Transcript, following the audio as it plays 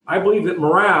I believe that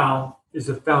morale is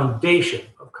the foundation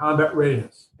of combat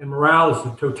readiness. And morale is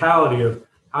the totality of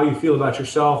how you feel about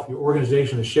yourself, your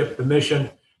organization, the ship, the mission,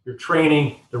 your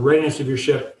training, the readiness of your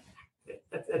ship.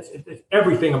 It's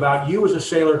everything about you as a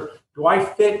sailor. Do I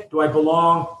fit? Do I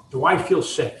belong? Do I feel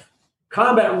safe?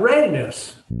 Combat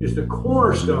readiness is the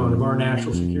cornerstone of our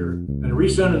national security. And I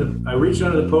reached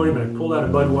under the podium and I pulled out a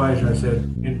Budweiser and I said,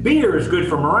 and beer is good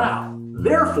for morale.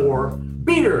 Therefore,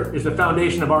 beer is the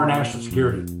foundation of our national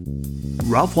security.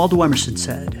 Ralph Waldo Emerson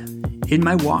said, "In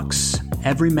my walks,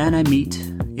 every man I meet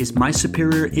is my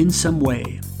superior in some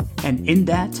way, and in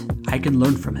that I can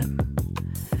learn from him."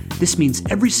 This means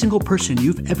every single person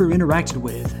you've ever interacted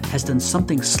with has done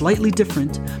something slightly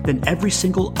different than every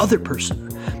single other person,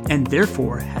 and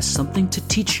therefore has something to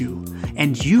teach you,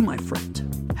 and you, my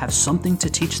friend, have something to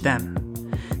teach them.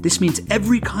 This means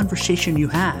every conversation you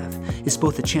have is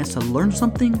both a chance to learn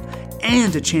something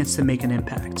and a chance to make an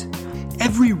impact.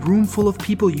 Every room full of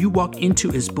people you walk into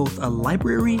is both a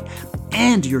library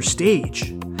and your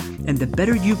stage. And the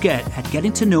better you get at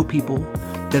getting to know people,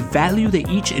 the value they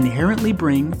each inherently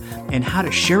bring, and how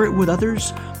to share it with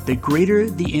others, the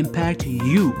greater the impact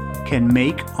you can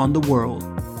make on the world.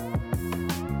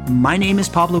 My name is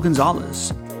Pablo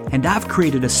Gonzalez, and I've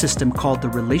created a system called the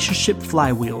Relationship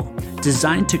Flywheel,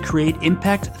 designed to create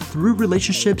impact through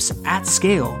relationships at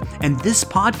scale. And this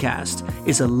podcast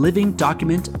is a living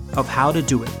document of how to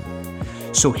do it.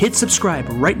 So hit subscribe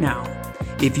right now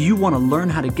if you want to learn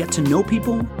how to get to know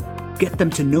people, get them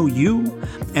to know you,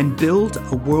 and build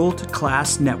a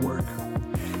world-class network.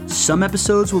 Some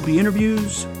episodes will be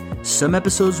interviews, some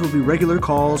episodes will be regular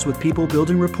calls with people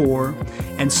building rapport,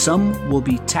 and some will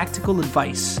be tactical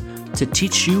advice to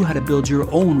teach you how to build your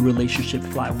own relationship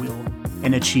flywheel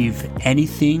and achieve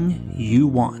anything you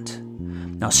want.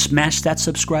 Now smash that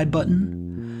subscribe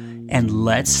button and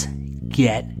let's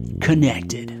get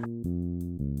connected.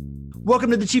 Welcome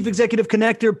to the Chief Executive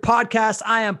Connector podcast.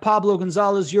 I am Pablo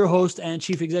Gonzalez, your host and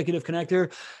Chief Executive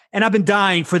Connector. And I've been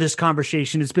dying for this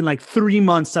conversation. It's been like 3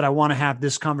 months that I want to have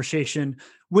this conversation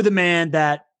with a man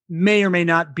that may or may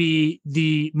not be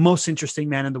the most interesting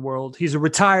man in the world. He's a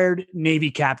retired Navy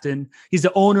captain. He's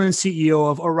the owner and CEO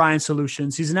of Orion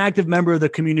Solutions. He's an active member of the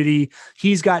community.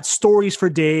 He's got stories for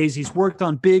days. He's worked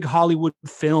on big Hollywood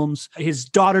films. His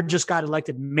daughter just got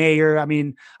elected mayor. I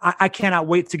mean, I cannot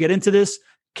wait to get into this.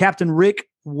 Captain Rick,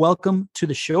 welcome to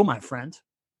the show, my friend.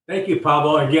 Thank you,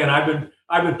 Pablo. Again,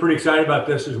 I've been pretty excited about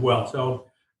this as well. So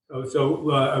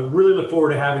I really look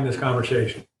forward to having this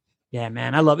conversation. Yeah,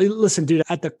 man, I love it. Listen, dude,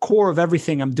 at the core of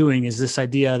everything I'm doing is this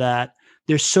idea that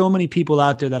there's so many people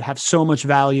out there that have so much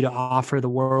value to offer the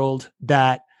world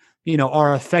that, you know,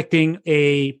 are affecting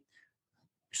a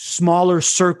smaller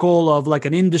circle of like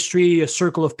an industry, a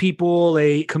circle of people,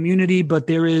 a community, but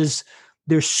there's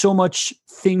so much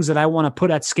things that I want to put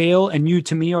at scale, and you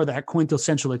to me are that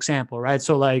quintessential example, right?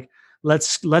 So like,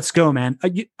 let's go, man.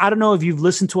 I don't know if you've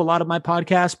listened to a lot of my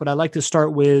podcasts, but I like to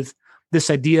start with this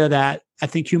idea that I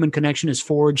think human connection is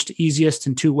forged easiest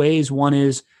in 2 ways. One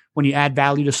is when you add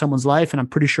value to someone's life, and I'm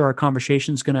pretty sure our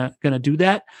conversation is gonna do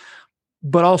that,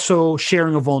 but also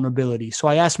sharing a vulnerability. So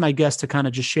I asked my guests to kind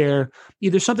of just share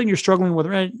either something you're struggling with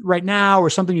right now or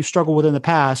something you've struggled with in the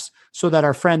past, so that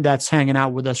our friend that's hanging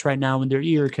out with us right now in their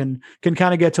ear can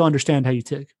kind of get to understand how you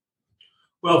tick.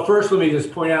 Well, first, let me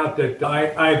just point out that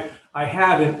I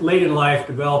have late in life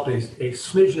developed a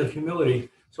smidgen of humility.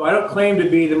 So I don't claim to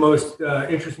be the most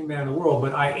interesting man in the world,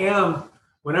 but I am,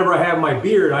 whenever I have my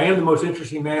beard, I am the most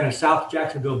interesting man in South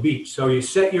Jacksonville Beach. So you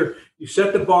set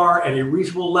the bar at a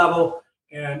reasonable level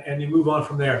and you move on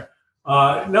from there.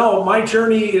 No, my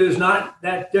journey is not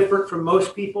that different from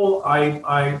most people.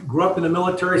 I grew up in the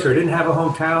military, so I didn't have a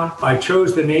hometown. I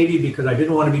chose the Navy because I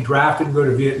didn't want to be drafted and go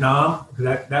to Vietnam,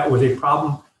 because that was a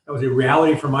problem. That was a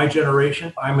reality for my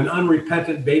generation. I'm an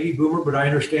unrepentant baby boomer, but I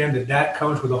understand that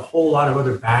comes with a whole lot of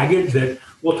other baggage that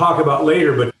we'll talk about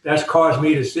later. But that's caused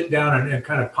me to sit down and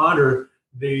kind of ponder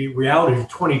the reality of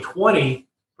 2020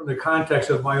 from the context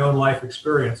of my own life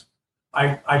experience.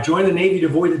 I joined the Navy to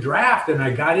avoid the draft, and I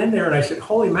got in there and I said,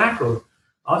 holy mackerel,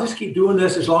 I'll just keep doing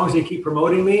this as long as they keep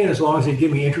promoting me and as long as they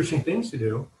give me interesting things to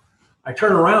do. I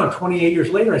turn around 28 years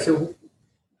later, I said,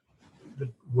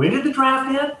 when did the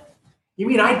draft end? You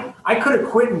mean I could have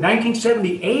quit in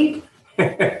 1978?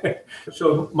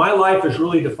 So my life is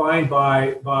really defined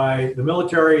by the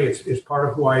military. It's part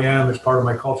of who I am. It's part of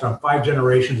my culture. I'm 5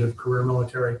 generations of career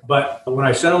military. But when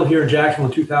I settled here in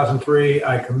Jacksonville in 2003,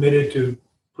 I committed to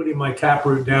putting my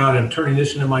taproot down and turning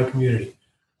this into my community.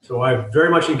 So I've very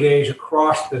much engaged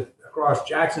across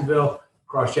Jacksonville,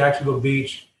 across Jacksonville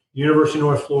Beach, University of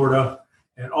North Florida,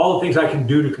 and all the things I can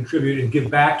do to contribute and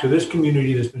give back to this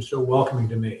community that's been so welcoming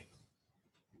to me.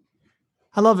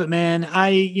 I love it, man.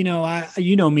 You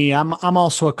know me, I'm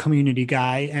also a community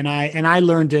guy, and I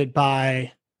learned it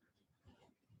by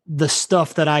the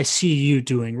stuff that I see you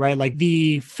doing, right? Like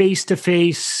the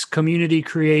face-to-face community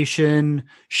creation,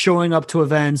 showing up to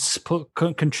events,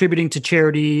 contributing to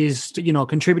charities,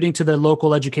 contributing to the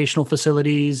local educational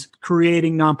facilities,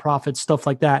 creating nonprofits, stuff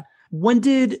like that. When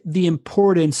did the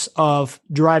importance of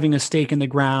driving a stake in the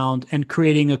ground and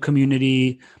creating a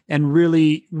community and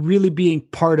really, really being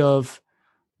part of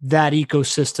that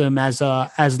ecosystem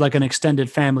as like an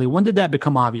extended family, when did that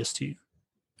become obvious to you?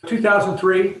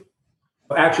 2003.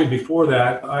 Actually, before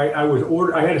that, I was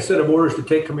ordered. I had a set of orders to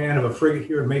take command of a frigate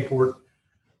here in Mayport.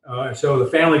 So the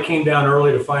family came down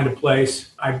early to find a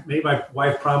place. I made my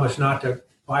wife promise not to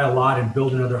buy a lot and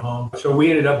build another home. So we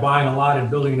ended up buying a lot and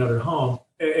building another home.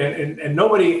 And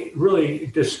nobody really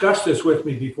discussed this with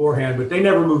me beforehand, but they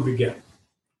never moved again.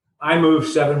 I moved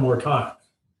 7 more times.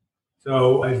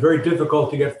 So it's very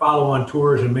difficult to get follow-on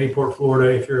tours in Mayport,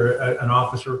 Florida, if you're an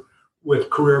officer with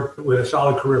a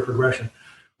solid career progression.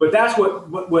 But that's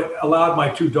what allowed my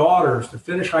 2 daughters to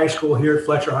finish high school here at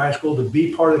Fletcher High School, to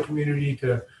be part of the community,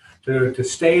 to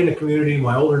stay in the community.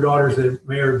 My older daughter's the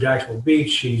mayor of Jacksonville Beach.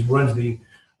 She runs the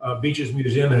Beaches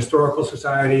Museum and Historical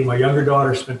Society. My younger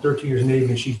daughter spent 13 years in the Navy,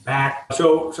 and she's back.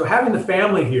 So having the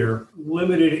family here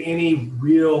limited any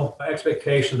real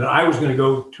expectation that I was going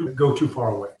to go too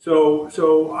far away.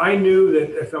 So I knew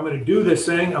that if I'm going to do this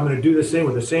thing, I'm going to do this thing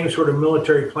with the same sort of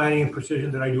military planning and precision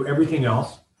that I do everything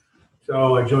else.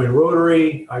 So I joined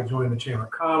Rotary, I joined the Chamber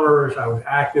of Commerce, I was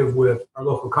active with our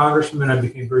local congressman. I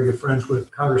became very good friends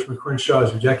with Congressman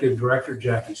Crenshaw's executive director,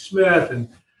 Jackie Smith. And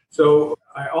so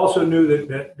I also knew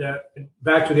that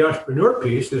back to the entrepreneur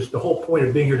piece, is the whole point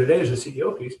of being here today as a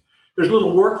CEO piece. There's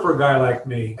little work for a guy like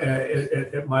me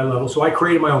at my level. So I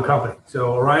created my own company.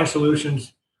 So Orion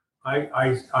Solutions,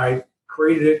 I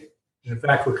created it. In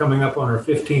fact, we're coming up on our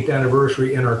 15th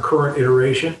anniversary in our current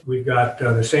iteration. We've got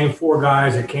the same 4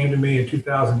 guys that came to me in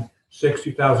 2006,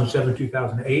 2007,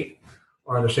 2008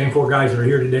 are the same 4 guys that are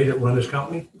here today that run this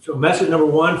company. So message number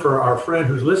 1 for our friend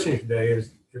who's listening today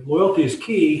is that loyalty is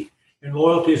key, and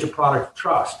loyalty is a product of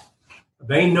trust.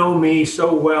 They know me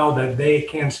so well that they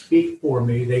can speak for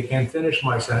me. They can finish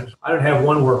my sentence. I don't have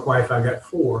 1 work wife, I got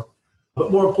 4.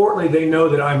 But more importantly, they know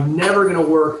that I'm never going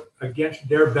to work against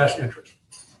their best interest.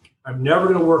 I'm never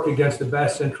going to work against the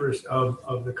best interest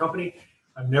of the company.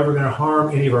 I'm never going to harm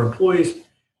any of our employees.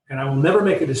 And I will never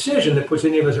make a decision that puts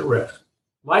any of us at risk.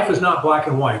 Life is not black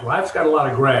and white. Life's got a lot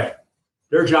of gray.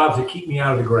 Their job is to keep me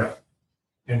out of the gray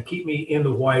and keep me in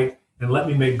the white and let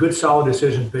me make good, solid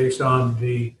decisions based on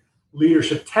the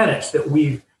leadership tenets that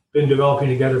we've been developing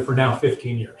together for now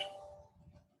 15 years.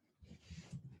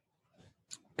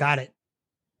 Got it.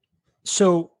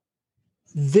 So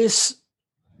this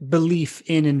belief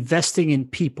in investing in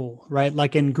people, right?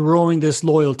 Like in growing this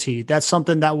loyalty, that's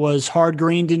something that was hard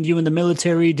grained in you in the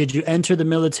military. Did you enter the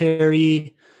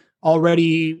military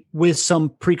already with some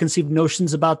preconceived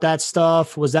notions about that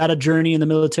stuff? Was that a journey in the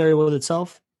military with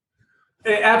itself?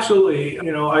 Absolutely.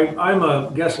 I'm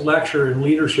a guest lecturer in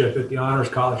leadership at the Honors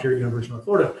College here at University of North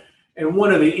Florida. And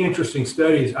one of the interesting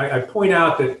studies, I point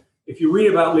out that if you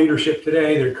read about leadership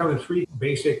today, there come in 3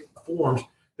 basic forms.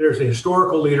 There's a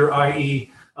historical leader,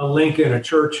 i.e., a Lincoln, a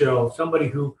Churchill, somebody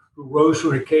who rose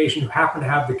to an occasion, who happened to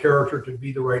have the character to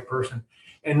be the right person.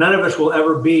 And none of us will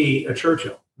ever be a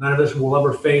Churchill. None of us will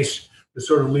ever face the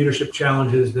sort of leadership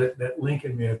challenges that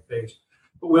Lincoln may have faced.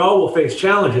 But we all will face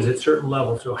challenges at certain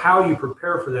levels. So how you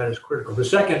prepare for that is critical. The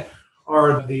second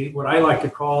are what I like to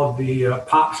call the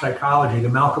pop psychology, the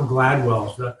Malcolm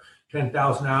Gladwell's, the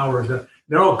 10,000 hours.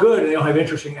 They're all good and they all have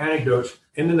interesting anecdotes.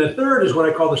 And then the third is what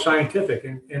I call the scientific.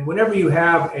 And whenever you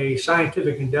have a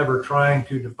scientific endeavor trying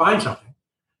to define something,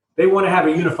 they want to have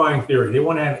a unifying theory. They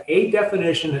want to have a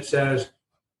definition that says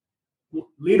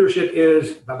leadership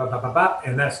is blah, blah, blah, blah, blah,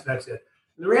 and that's it.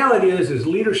 And the reality is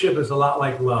leadership is a lot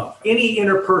like love. Any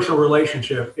interpersonal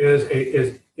relationship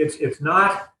it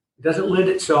doesn't lend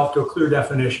itself to a clear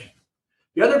definition.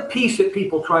 The other piece that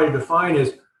people try to define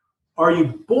is, are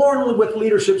you born with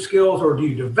leadership skills or do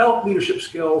you develop leadership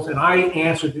skills? And I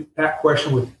answered that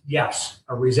question with yes,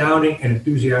 a resounding and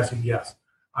enthusiastic yes.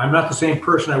 I'm not the same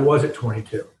person I was at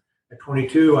 22. At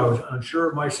 22, I was unsure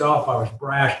of myself. I was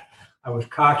brash. I was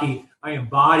cocky. I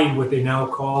embodied what they now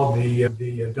call the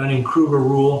Dunning-Kruger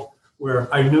rule,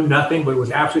 where I knew nothing, but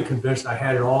was absolutely convinced I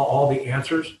had it all the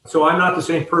answers. So I'm not the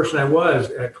same person I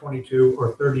was at 22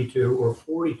 or 32 or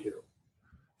 42.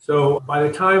 So by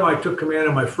the time I took command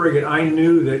of my frigate, I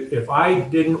knew that if I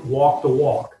didn't walk the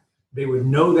walk, they would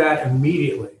know that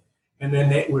immediately. And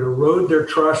then it would erode their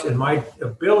trust in my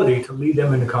ability to lead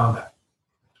them into combat.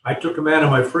 I took command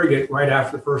of my frigate right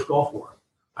after the first Gulf War.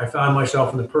 I found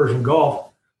myself in the Persian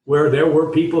Gulf where there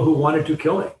were people who wanted to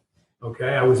kill me.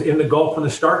 Okay, I was in the Gulf when the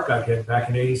Stark got hit back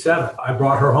in '87. I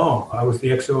brought her home. I was the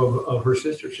XO of her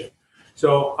sister ship.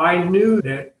 So I knew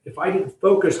that if I didn't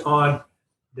focus on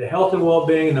the health and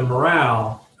well-being and the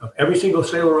morale of every single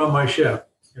sailor on my ship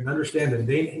and understand that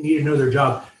they need to know their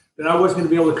job, then I wasn't going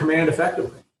to be able to command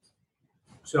effectively.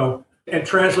 So, and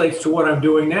translates to what I'm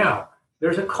doing now.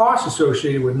 There's a cost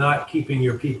associated with not keeping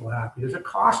your people happy. There's a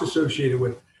cost associated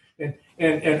with, and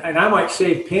I might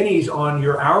save pennies on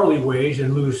your hourly wage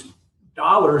and lose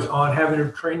dollars on having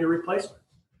to train your replacement.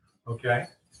 Okay.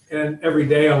 And every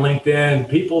day on LinkedIn,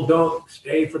 people don't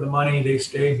stay for the money. They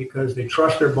stay because they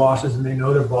trust their bosses and they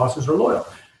know their bosses are loyal.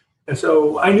 And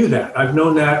so I knew that. I've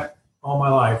known that all my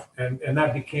life. And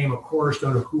that became a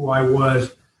cornerstone of who I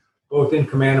was, both in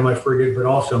command of my frigate, but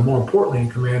also more importantly, in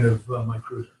command of my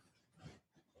cruiser.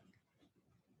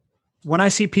 When I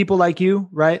see people like you,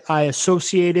 right, I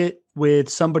associate it with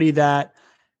somebody that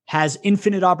has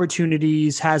infinite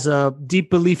opportunities, has a deep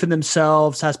belief in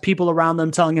themselves, has people around them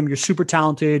telling them you're super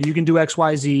talented, you can do X,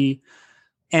 Y, Z.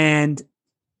 And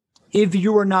if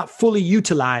you are not fully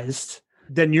utilized,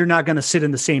 then you're not going to sit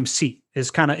in the same seat. Is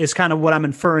kind of what I'm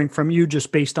inferring from you,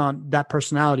 just based on that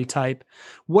personality type.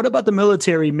 What about the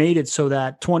military made it so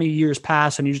that 20 years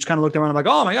pass and you just kind of looked around and like,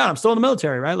 oh my God, I'm still in the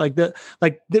military, right?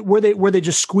 Were they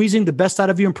just squeezing the best out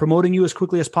of you and promoting you as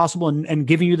quickly as possible and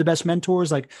giving you the best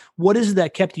mentors? Like, what is it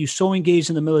that kept you so engaged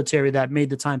in the military that made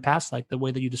the time pass like the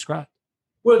way that you described?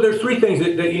 Well, there's three things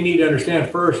that you need to understand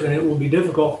first, and it will be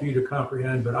difficult for you to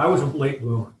comprehend, but I was a late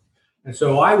bloomer. And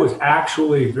so I was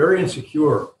actually very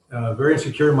insecure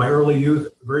in my early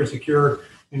youth, very insecure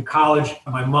in college.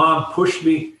 My mom pushed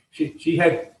me. She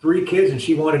had 3 kids and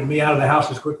she wanted me out of the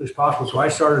house as quickly as possible. So I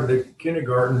started the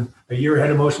kindergarten a year ahead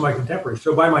of most of my contemporaries.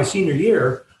 So by my senior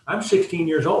year, I'm 16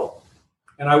 years old.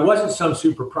 And I wasn't some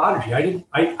super prodigy.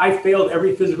 I failed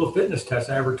every physical fitness test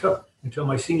I ever took until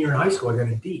my senior year in high school. I got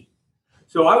a D.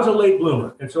 So I was a late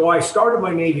bloomer. And so I started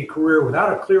my Navy career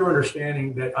without a clear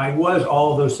understanding that I was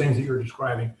all of those things that you're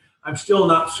describing. I'm still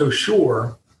not so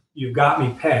sure you've got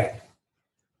me pegged.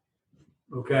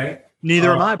 Okay.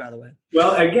 Neither am I, by the way.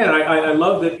 Well, again, I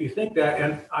love that you think that,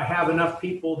 and I have enough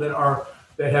people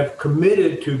that have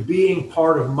committed to being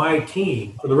part of my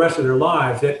team for the rest of their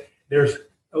lives that there's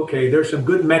some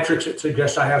good metrics that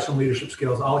suggest I have some leadership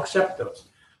skills. I'll accept those.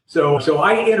 So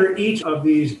I enter each of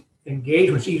these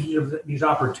engagements, each of these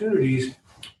opportunities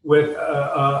with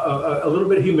a little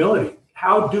bit of humility.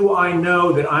 How do I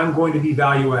know that I'm going to be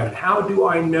value added? How do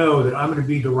I know that I'm going to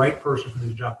be the right person for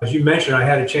this job? As you mentioned, I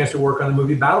had a chance to work on the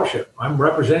movie Battleship. I'm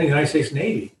representing the United States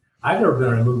Navy. I've never been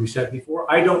on a movie set before.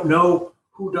 I don't know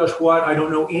who does what. I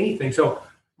don't know anything. So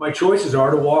my choices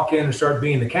are to walk in and start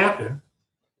being the captain,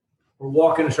 or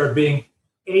walk in and start being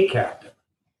a captain.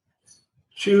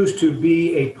 Choose to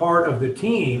be a part of the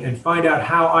team and find out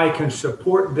how I can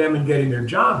support them in getting their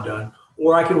job done.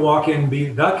 Or I can walk in and be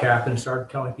the captain and start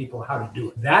telling people how to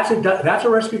do it. That's a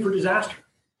recipe for disaster.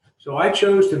 So I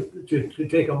chose to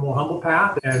take a more humble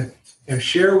path and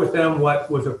share with them what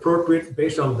was appropriate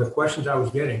based on the questions I was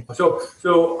getting.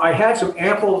 So I had So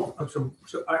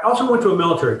I also went to a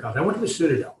military college. I went to the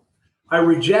Citadel. I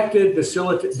rejected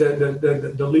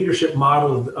the leadership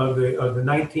model of the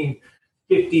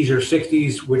 1950s or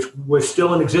 60s, which was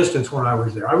still in existence when I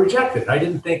was there. I rejected it. I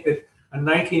didn't think that a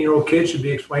 19-year-old kid should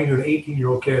be explaining to an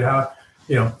 18-year-old kid how,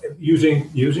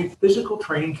 using physical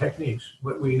training techniques,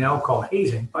 what we now call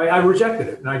hazing. I rejected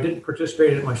it, and I didn't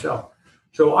participate in it myself.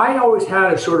 So I always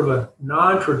had a sort of a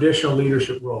non-traditional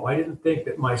leadership role. I didn't think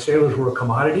that my sailors were a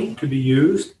commodity to be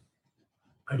used.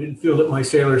 I didn't feel that my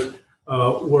sailors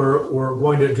were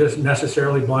going to just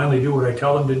necessarily blindly do what I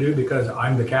tell them to do because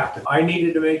I'm the captain. I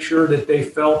needed to make sure that they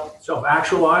felt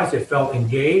self-actualized, they felt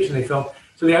engaged, and they felt...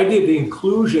 So the idea of the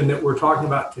inclusion that we're talking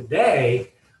about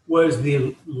today was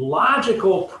the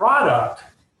logical product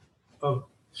of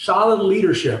solid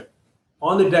leadership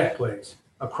on the deck plates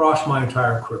across my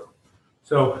entire crew.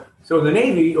 So in the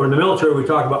Navy or in the military, we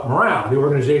talk about morale, the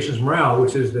organization's morale,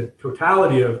 which is the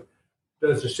totality of,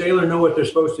 does the sailor know what they're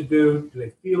supposed to do? Do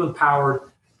they feel empowered?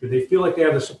 Do they feel like they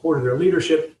have the support of their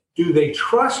leadership? Do they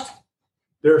trust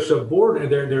their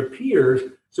subordinate, their peers?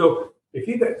 So if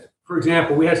you guys, for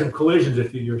example, we had some collisions a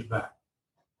few years back.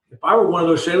 If I were one of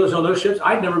those sailors on those ships,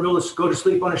 I'd never be able to go to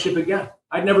sleep on a ship again.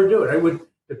 I'd never do it.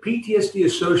 The PTSD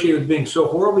associated with being so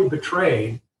horribly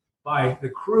betrayed by the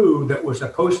crew that was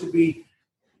supposed to be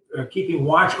keeping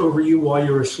watch over you while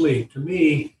you're asleep, to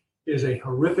me, is a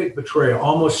horrific betrayal,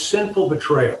 almost sinful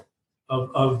betrayal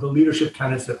of the leadership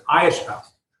tenets that I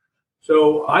espouse.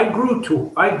 So I grew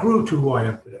to who I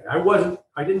am today.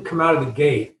 I didn't come out of the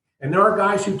gate. And there are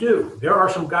guys who do. There are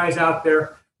some guys out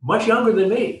there much younger than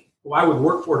me who I would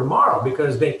work for tomorrow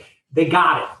because they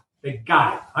got it. They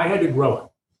got it. I had to grow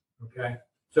it. Okay.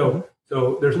 So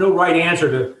there's no right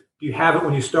answer to, do you have it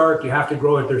when you start? Do you have to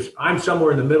grow it? I'm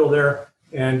somewhere in the middle there,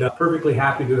 and perfectly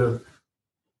happy to have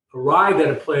arrived at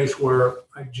a place where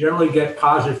I generally get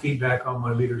positive feedback on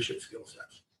my leadership skill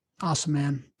sets. Awesome,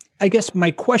 man. I guess my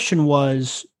question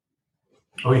was,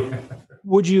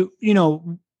 would you,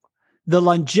 the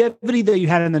longevity that you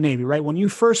had in the Navy, right? When you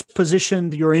first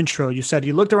positioned your intro, you said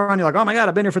you looked around, you're like, oh my God,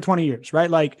 I've been here for 20 years, right?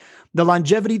 Like the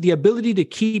longevity, the ability to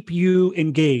keep you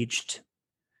engaged.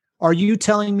 Are you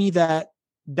telling me that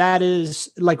is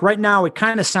like right now, it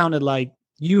kind of sounded like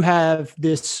you have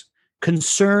this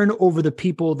concern over the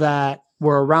people that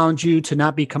were around you to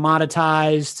not be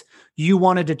commoditized. You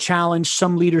wanted to challenge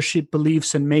some leadership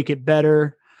beliefs and make it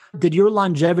better. Did your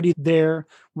longevity there,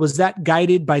 was that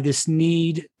guided by this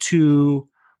need to,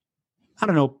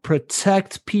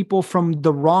 protect people from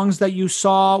the wrongs that you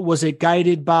saw? Was it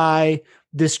guided by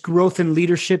this growth in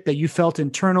leadership that you felt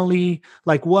internally?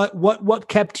 Like what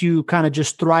kept you kind of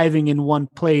just thriving in one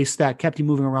place that kept you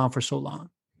moving around for so long?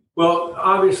 Well,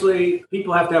 obviously,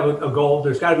 people have to have a goal.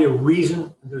 There's got to be a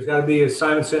reason. There's got to be, as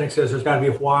Simon Sinek says, there's got to be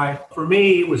a why. For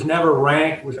me, it was never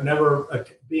rank. It was never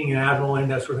being an admiral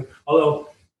and that sort of thing. Although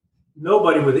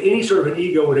nobody with any sort of an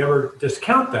ego would ever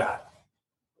discount that.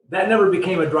 That never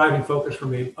became a driving focus for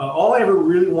me. All I ever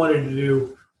really wanted to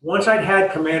do, once I'd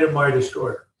had command of my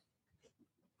destroyer,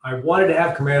 I wanted to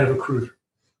have command of a cruiser.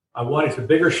 I wanted, it's a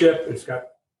bigger ship. It's got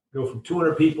go from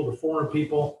 200 people to 400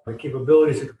 people, the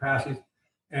capabilities and capacities.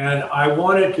 And I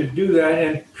wanted to do that,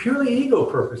 and purely ego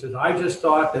purposes. I just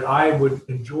thought that I would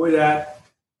enjoy that.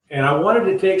 And I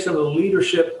wanted to take some of the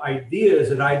leadership ideas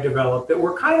that I developed that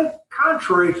were kind of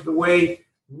contrary to the way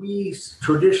we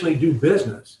traditionally do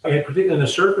business, and particularly in the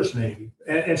surface Navy,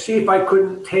 and see if I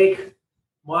couldn't take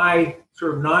my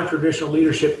sort of non-traditional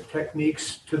leadership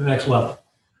techniques to the next level.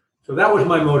 So that was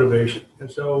my motivation. And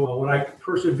so when I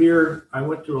persevered, I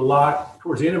went through a lot.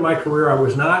 Towards the end of my career, I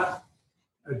was not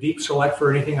a deep select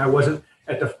for anything. I wasn't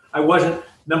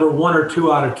number 1 or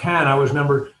 2 out of 10. I was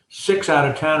number 6 out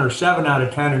of 10 or 7 out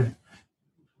of 10. And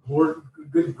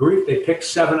good grief, they picked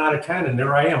 7 out of 10, and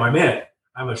there I am. I'm in.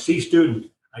 I'm a C student.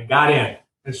 I got in.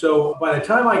 And so by the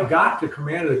time I got to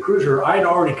command of the cruiser, I'd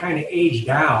already kind of aged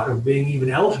out of being even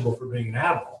eligible for being an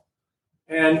admiral.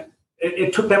 And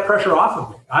it took that pressure off of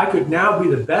me. I could now be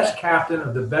the best captain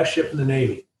of the best ship in the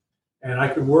Navy. And I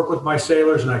could work with my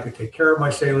sailors, and I could take care of my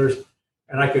sailors.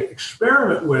 And I could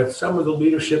experiment with some of the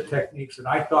leadership techniques that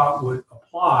I thought would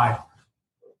apply.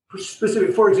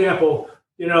 Specific, for example,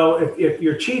 if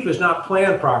your chief is not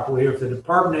planned properly, or if the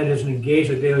department head isn't engaged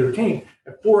in a daily routine,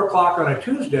 at 4 o'clock on a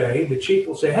Tuesday, the chief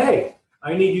will say, hey,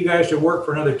 I need you guys to work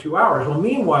for another 2 hours. Well,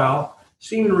 meanwhile,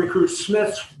 Seaman Recruit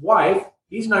Smith's wife,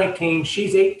 he's 19,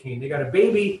 she's 18. They got a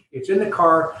baby, it's in the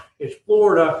car, it's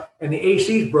Florida, and the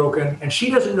AC's broken, and she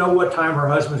doesn't know what time her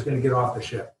husband's going to get off the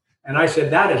ship. And I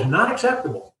said, that is not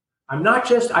acceptable. I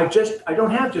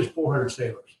don't have just 400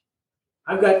 sailors.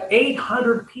 I've got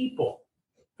 800 people,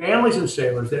 families and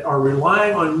sailors that are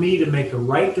relying on me to make the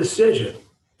right decision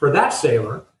for that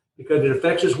sailor, because it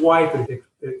affects his wife,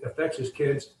 it affects his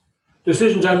kids.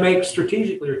 Decisions I make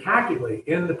strategically or tactically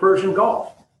in the Persian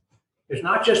Gulf. It's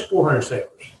not just 400 sailors.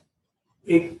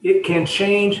 It can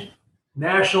change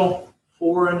national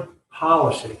foreign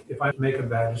policy if I make a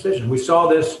bad decision. We saw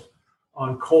this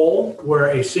on Cole, where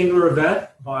a singular event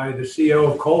by the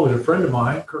CEO of Cole, who's a friend of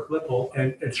mine, Kirk Lipple,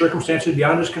 and circumstances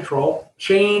beyond his control,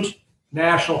 changed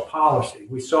national policy.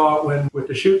 We saw it with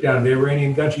the shoot down, the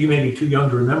Iranian gunship. You may be too young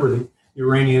to remember the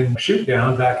Iranian shoot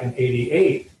down back in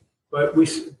 '88. But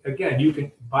you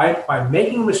can, by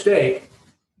making a mistake,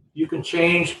 you can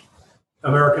change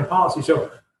American policy.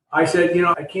 So I said,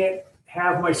 I can't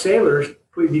have my sailors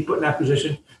be put in that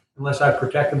position unless I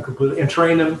protect them completely and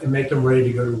train them and make them ready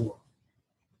to go to war.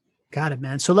 Got it,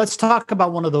 man. So let's talk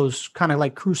about one of those kind of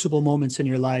like crucible moments in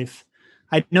your life.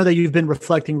 I know that you've been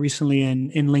reflecting recently in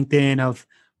LinkedIn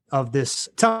of this.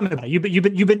 Tell me about it.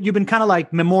 You've been kind of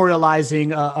like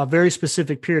memorializing a very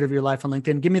specific period of your life on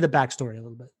LinkedIn. Give me the backstory a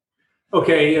little bit.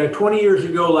 Okay, 20 years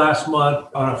ago last month,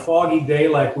 on a foggy day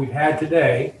like we've had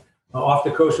today, off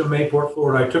the coast of Mayport,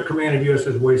 Florida, I took command of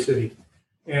USS Way City.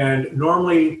 And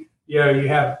normally, you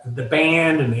have the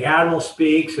band and the admiral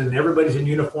speaks and everybody's in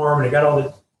uniform and they got all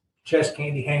the chest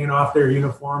candy hanging off their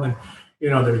uniform, and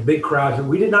there's big crowds. And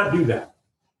we did not do that.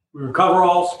 We were in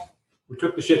coveralls. We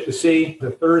took the ship to sea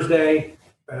the Thursday,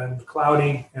 and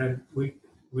cloudy, and we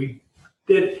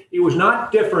did. It was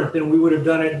not different than we would have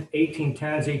done it in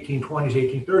 1810s, 1820s,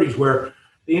 1830s, where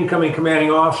the incoming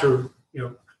commanding officer,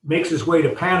 makes his way to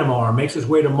Panama or makes his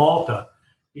way to Malta.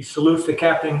 He salutes the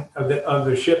captain of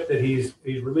the ship that he's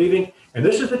relieving, and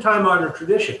this is the time-honored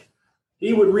tradition.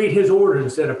 He would read his orders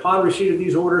and said, "Upon receipt of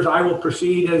these orders, I will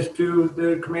proceed as to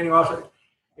the commanding officer,"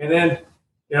 and then.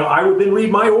 I would then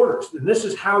read my orders. And this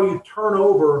is how you turn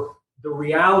over the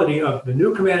reality of the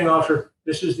new commanding officer.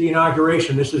 This is the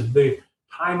inauguration. This is the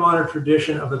time-honored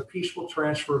tradition of a peaceful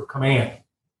transfer of command.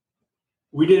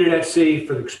 We did it at sea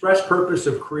for the express purpose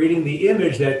of creating the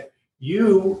image that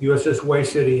you, USS Hawaii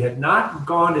City, had not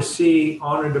gone to sea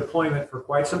on a deployment for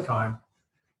quite some time.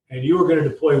 And you were going to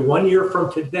deploy 1 year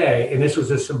from today. And this was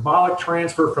a symbolic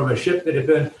transfer from a ship that had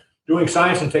been doing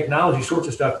science and technology sorts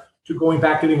of stuff to going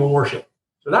back to being a warship.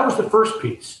 So that was the first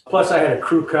piece. Plus, I had a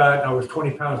crew cut. I was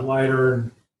 20 pounds lighter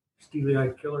and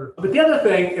steely-eyed killer. But the other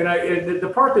thing, and the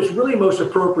part that's really most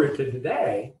appropriate to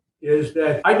today, is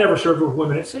that I never served with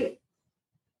women at sea.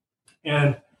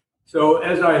 And so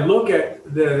as I look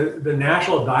at the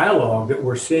national dialogue that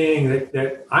we're seeing,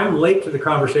 that I'm late to the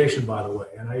conversation, by the way,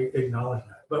 and I acknowledge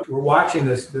that. But we're watching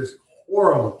this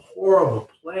horrible, horrible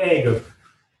plague of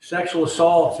sexual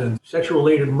assaults and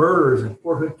sexual-related murders in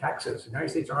Fort Hood, Texas, United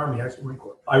States Army, United States Marine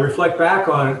Corps. I reflect back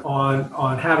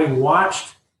on having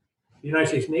watched the United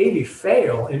States Navy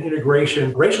fail in racial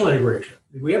integration.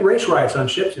 We had race riots on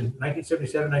ships in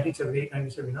 1977, 1978,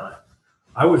 1979.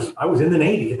 I was in the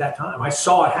Navy at that time. I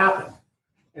saw it happen.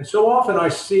 And so often I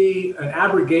see an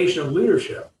abrogation of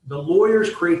leadership. The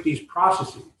lawyers create these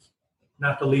processes,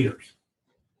 not the leaders.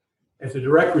 As a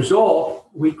direct result,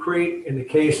 we create, in the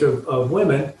case of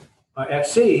women at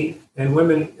sea and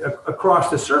women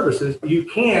across the services, you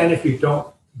can, if you don't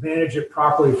manage it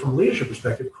properly from a leadership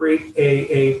perspective, create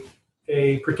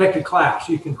a protected class.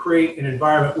 You can create an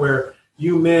environment where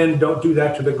you men don't do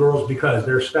that to the girls because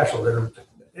they're special.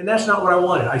 And that's not what I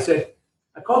wanted.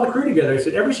 I called the crew together. I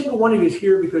said, every single one of you is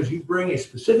here because you bring a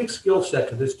specific skill set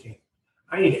to this team.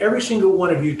 I need every single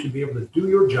one of you to be able to do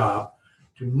your job,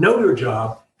 to know your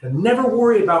job, to never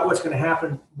worry about what's going to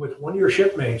happen with one of your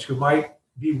shipmates who might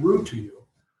be rude to you.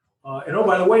 And oh,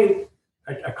 by the way,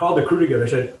 I called the crew together. I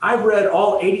said, I've read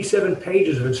all 87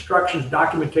 pages of instructions,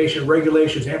 documentation,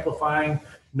 regulations, amplifying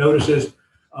notices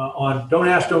on don't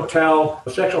ask, don't tell,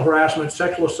 sexual harassment,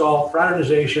 sexual assault,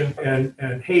 fraternization,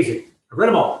 and hazing. I've read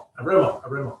them all.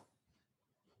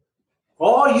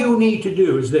 All you need to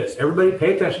do is this. Everybody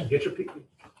pay attention. Get your picture.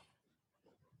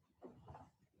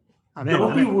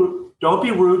 Don't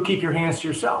be rude. Keep your hands to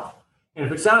yourself. And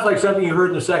if it sounds like something you heard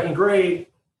in the second grade,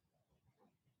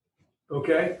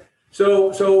 okay.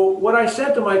 So what I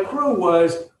said to my crew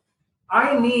was,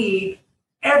 I need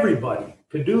everybody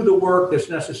to do the work that's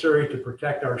necessary to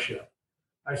protect our ship.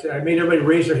 I said, I made everybody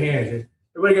raise their hands.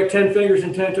 Everybody got 10 fingers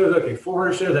and 10 toes. Okay,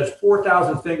 400 sailors, that's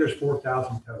 4,000 fingers,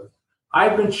 4,000 toes.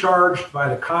 I've been charged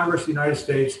by the Congress of the United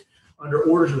States under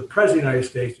orders of the President of the United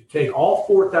States to take all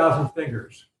 4,000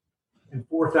 fingers and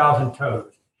 4,000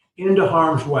 toes into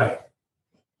harm's way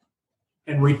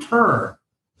and return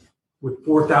with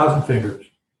 4,000 fingers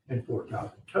and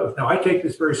 4,000 toes. Now, I take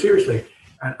this very seriously,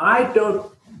 and I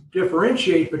don't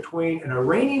differentiate between an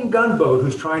Iranian gunboat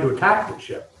who's trying to attack the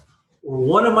ship or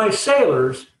one of my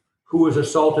sailors who has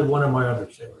assaulted one of my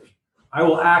other sailors. I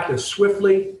will act as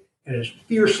swiftly and as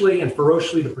fiercely and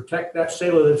ferociously to protect that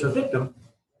sailor that's a victim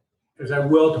as I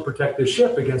will to protect the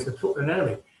ship against an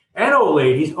enemy. And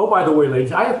by the way,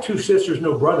 ladies, I have 2 sisters,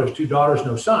 no brothers, 2 daughters,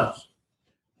 no sons.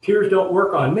 Tears don't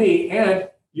work on me, and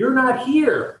you're not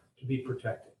here to be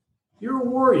protected. You're a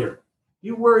warrior.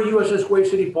 You wear a USS Hawaii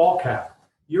City ball cap.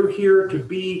 You're here to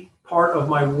be part of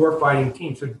my warfighting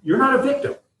team. So you're not a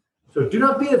victim. So do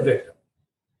not be a victim.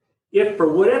 If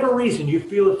for whatever reason you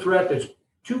feel a threat that's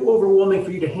too overwhelming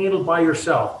for you to handle by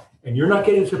yourself, and you're not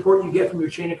getting the support you get from your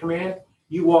chain of command,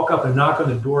 you walk up and knock on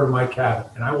the door of my cabin,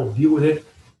 and I will deal with it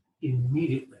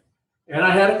immediately. And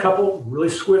I had a couple really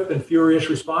swift and furious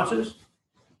responses.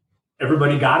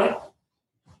 Everybody got it.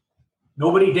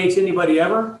 Nobody dates anybody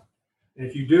ever. And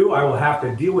if you do, I will have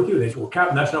to deal with you. They said, well,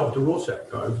 Captain, that's not what the rules say.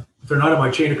 If they're not in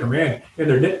my chain of command and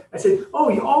they're I said, I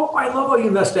love all you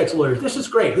Mestex lawyers. This is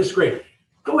great.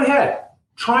 Go ahead.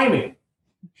 Try me.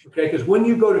 Okay, because when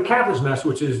you go to captain's mess,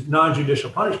 which is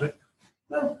non-judicial punishment,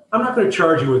 well, I'm not going to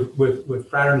charge you with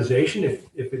fraternization.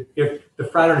 If the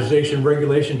fraternization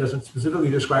regulation doesn't specifically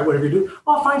describe whatever you do,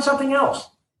 I'll find something else.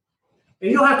 And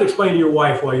you'll have to explain to your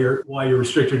wife why you're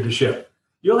restricted to ship.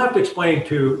 You'll have to explain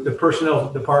to the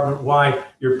personnel department why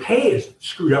your pay is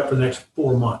screwed up for the next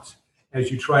 4 months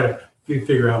as you try to you'd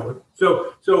figure out what.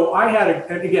 So I had,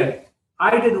 and again,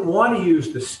 I didn't want to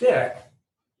use the stick.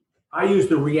 I used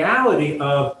the reality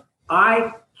of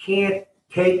I can't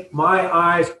take my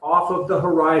eyes off of the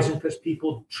horizon because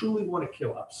people truly want to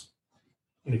kill us.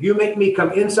 And if you make me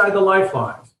come inside the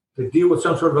lifelines to deal with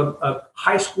some sort of a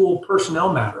high school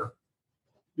personnel matter,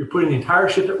 you're putting the entire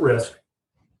ship at risk.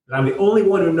 And I'm the only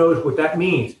one who knows what that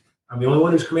means. I'm the only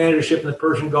one who's commanded a ship in the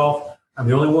Persian Gulf. I'm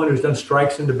the only one who's done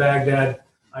strikes into Baghdad.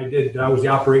 I was the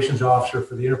operations officer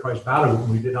for the Enterprise Battle Group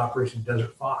when we did Operation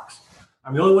Desert Fox.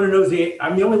 I'm the only one who knows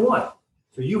I'm the only one.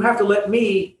 So you have to let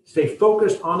me stay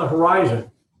focused on the horizon.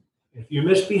 If you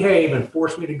misbehave and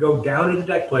force me to go down into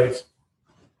deck plates,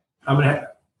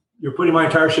 you're putting my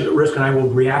entire ship at risk, and I will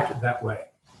react that way.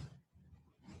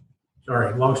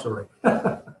 Sorry, long story.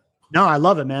 No, I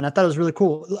love it, man. I thought it was really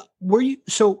cool.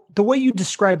 So the way you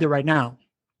described it right now,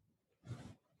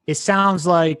 it sounds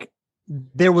like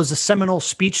there was a seminal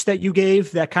speech that you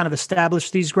gave that kind of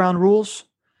established these ground rules.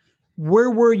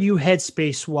 Where were you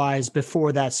headspace wise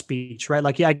before that speech, right?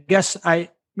 Like, yeah, I guess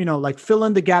like fill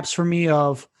in the gaps for me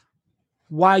of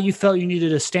why you felt you needed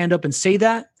to stand up and say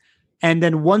that. And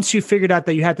then once you figured out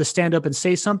that you had to stand up and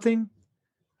say something,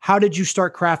 how did you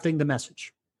start crafting the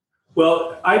message?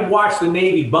 Well, I'd watched the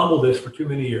Navy bumble this for too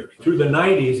many years. Through the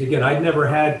 90s, again, I'd never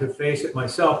had to face it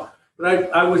myself,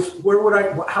 but how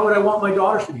would I want my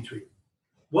daughters to be treated?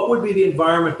 What would be the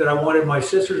environment that I wanted my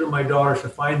sisters or my daughters to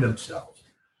find themselves?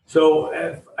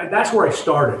 So that's where I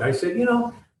started. I said,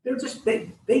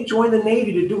 they joined the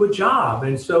Navy to do a job.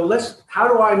 And so how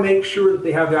do I make sure that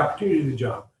they have the opportunity to do the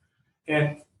job?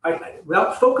 And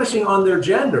without focusing on their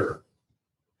gender,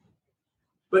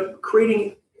 but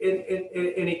creating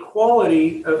an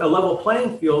equality, a level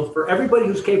playing field for everybody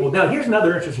who's capable. Now, here's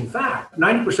another interesting fact.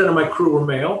 90% of my crew were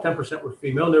male, 10% were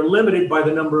female, and they're limited by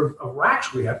the number of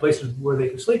racks we have, places where they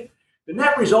can sleep. The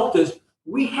net result is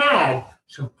we had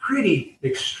some pretty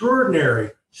extraordinary,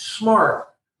 smart,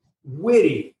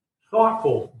 witty,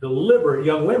 thoughtful, deliberate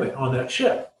young women on that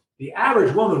ship. The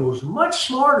average woman was much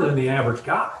smarter than the average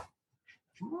guy,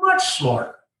 much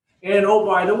smarter. And oh,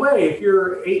 by the way, if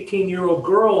you're an 18-year-old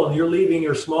girl and you're leaving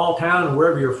your small town and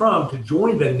wherever you're from to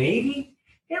join the Navy,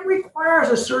 it requires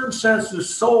a certain sense of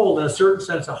soul and a certain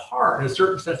sense of heart and a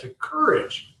certain sense of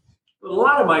courage. But a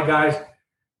lot of my guys,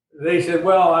 they said,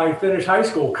 well, I finished high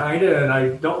school kind of, and I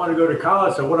don't want to go to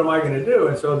college, so what am I going to do?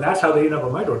 And so that's how they ended up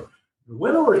on my door. The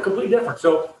women were completely different.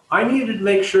 So I needed to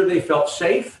make sure they felt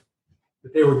safe,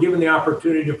 that they were given the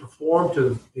opportunity to perform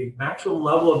to the maximum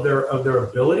level of their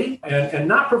ability and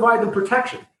not provide them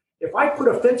protection. If I put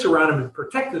a fence around them and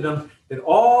protected them, then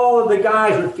all of the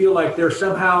guys would feel like they're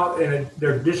somehow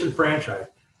they're disenfranchised.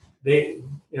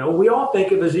 We all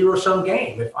think of a zero-sum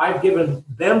game. If I've given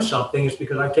them something, it's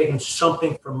because I've taken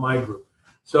something from my group.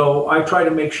 So I try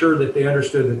to make sure that they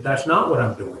understood that that's not what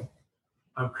I'm doing.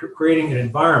 I'm creating an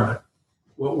environment,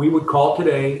 what we would call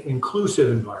today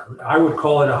inclusive environment. I would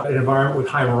call it an environment with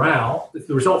high morale.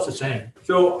 The result's the same.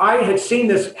 So I had seen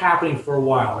this happening for a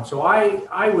while. And so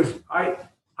I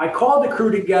called the crew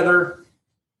together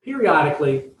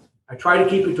periodically. I try to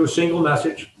keep it to a single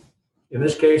message. In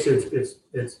this case,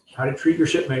 it's how to treat your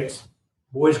shipmates.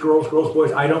 Boys, girls, girls,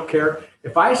 boys, I don't care.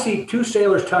 If I see two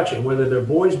sailors touching, whether they're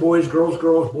boys, boys, girls,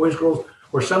 girls, boys, girls,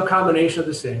 or some combination of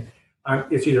the same,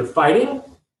 it's either fighting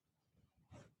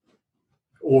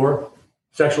or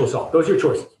sexual assault. Those are your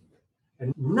choices.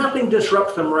 And nothing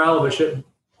disrupts the morale of a ship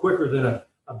quicker than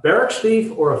a barracks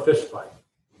thief or a fist fight.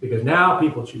 Because now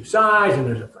people choose sides and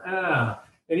there's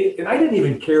and I didn't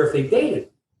even care if they dated.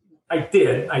 I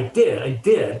did.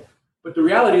 But the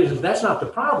reality is that's not the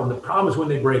problem. The problem is when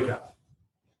they break up.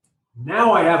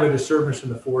 Now I have a disturbance in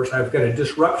the force. I've got a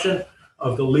disruption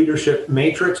of the leadership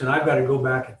matrix, and I've got to go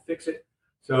back and fix it.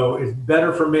 So it's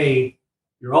better for me.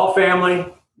 You're all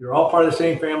family. You're all part of the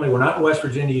same family. We're not in West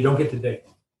Virginia. You don't get to date.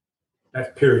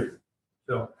 That's period.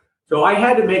 So I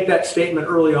had to make that statement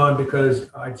early on because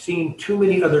I'd seen too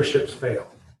many other ships fail.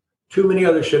 Too many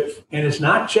other ships. And it's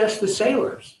not just the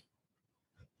sailors.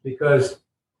 Because,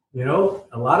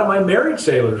 a lot of my married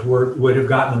sailors would have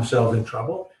gotten themselves in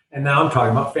trouble. And now I'm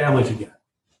talking about families again.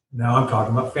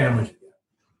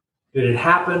 Did it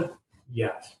happen?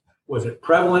 Yes. Was it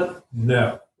prevalent?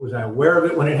 No. Was I aware of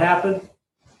it when it happened?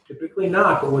 Typically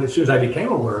not, but as soon as I became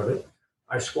aware of it,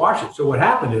 I squashed it. So what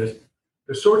happened is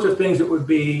the sorts of things that would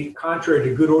be contrary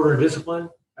to good order and discipline,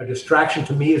 a distraction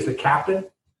to me as the captain,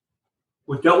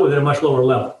 was dealt with at a much lower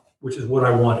level, which is what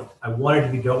I wanted. I wanted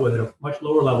to be dealt with at a much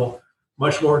lower level,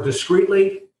 much more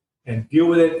discreetly, and deal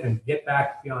with it and get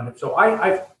back beyond it. So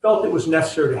I felt it was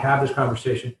necessary to have this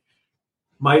conversation.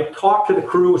 My talk to the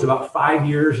crew was about 5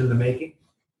 years in the making,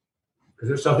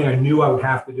 because it's something I knew I would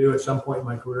have to do at some point in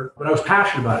my career. But I was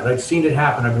passionate about it. I'd seen it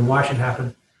happen. I've been watching it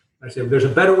happen. I said, there's a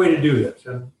better way to do this.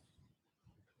 And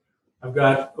I've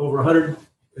got over 100.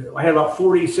 I had about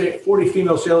 40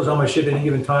 female sailors on my ship at any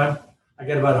given time. I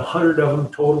got about 100 of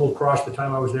them total across the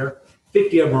time I was there.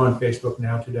 50 of them are on Facebook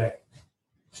now today.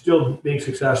 Still being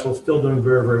successful, still doing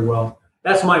very, very well.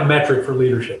 That's my metric for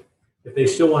leadership. If they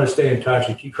still want to stay in touch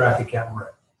and keep track of Captain Red.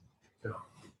 So.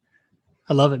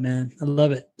 I love it, man. I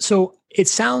love it. So it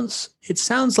sounds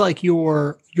like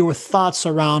your thoughts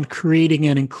around creating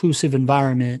an inclusive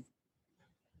environment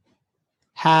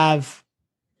have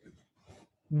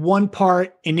one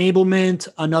part enablement,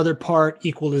 another part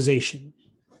equalization.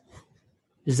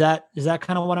 Is that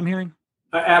kind of what I'm hearing?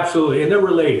 Absolutely. And they're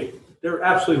related. They're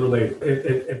absolutely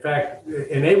related. In fact,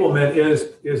 enablement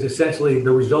is essentially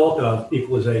the result of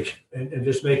equalization and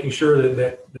just making sure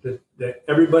that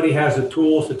everybody has the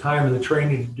tools, the time, and the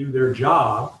training to do their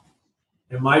job.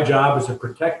 And my job is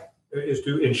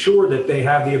to ensure that they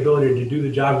have the ability to do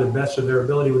the job to the best of their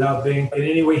ability without being in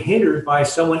any way hindered by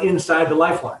someone inside the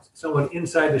lifelines, someone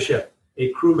inside the ship,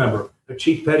 a crew member, a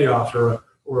chief petty officer,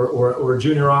 or a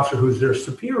junior officer who's their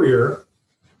superior,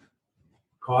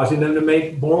 causing them to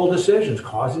make moral decisions,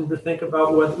 causing them to think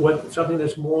about what something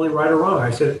that's morally right or wrong. I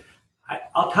said,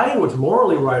 I'll tell you what's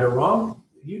morally right or wrong.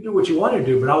 You do what you want to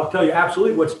do, but I'll tell you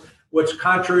absolutely what's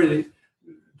contrary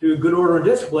to good order and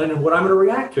discipline and what I'm going to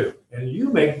react to. And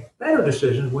you make better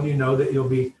decisions when you know that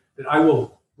that I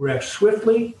will react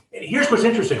swiftly. And here's what's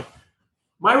interesting.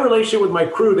 My relationship with my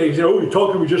crew, they said, oh, you're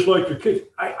talking to me just like your kids.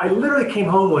 I literally came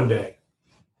home one day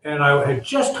and I had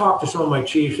just talked to some of my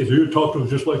chiefs. They said, you talk to them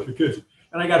just like your kids.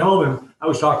 And I got home and I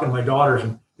was talking to my daughters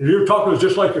and you were talking to us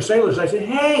just like your sailors. I said,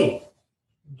 hey,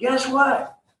 guess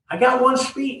what? I got one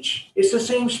speech. It's the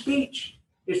same speech.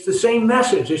 It's the same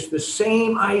message. It's the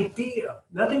same idea.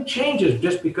 Nothing changes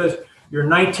just because you're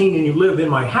 19 and you live in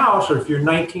my house, or if you're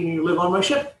 19 and you live on my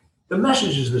ship. The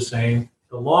message is the same.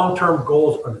 The long-term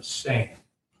goals are the same.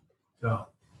 So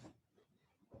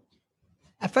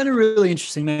I find it really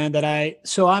interesting, man,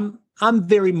 I'm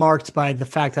very marked by the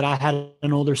fact that I had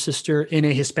an older sister in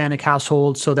a Hispanic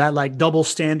household. So that like double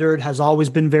standard has always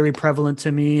been very prevalent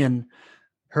to me. And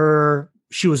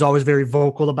she was always very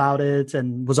vocal about it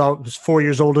and was 4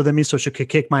 years older than me. So she could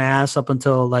kick my ass up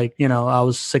until I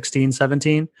was 16,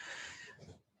 17.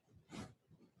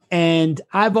 And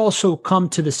I've also come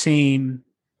to the same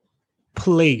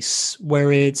place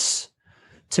where it's,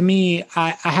 to me,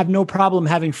 I have no problem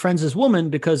having friends as women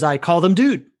because I call them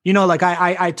dude.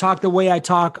 I talk the way I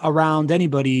talk around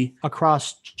anybody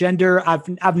across gender.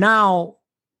 I've now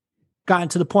gotten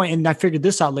to the point, and I figured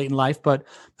this out late in life, but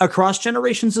across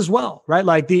generations as well, right?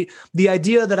 Like the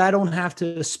idea that I don't have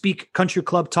to speak country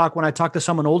club talk when I talk to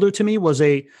someone older to me was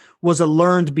a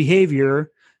learned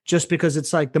behavior, just because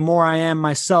it's like the more I am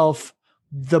myself,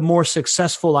 the more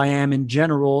successful I am in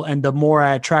general, and the more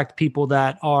I attract people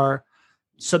that are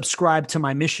subscribed to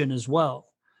my mission as well.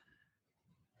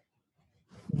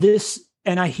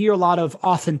 And I hear a lot of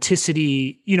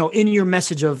authenticity, in your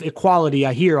message of equality,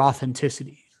 I hear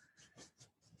authenticity.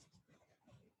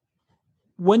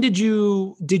 When did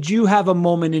you have a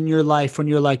moment in your life when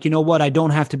you're like, you know what, I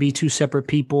don't have to be two separate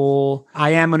people.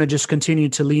 I am going to just continue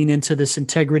to lean into this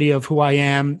integrity of who I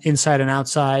am inside and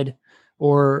outside?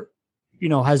 Or,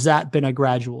 has that been a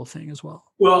gradual thing as well?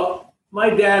 Well,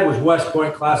 my dad was West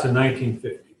Point class of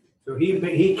 1950. So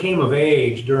he came of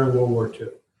age during World War II.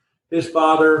 His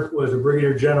father was a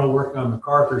brigadier general working on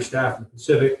MacArthur's staff in the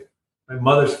Pacific. My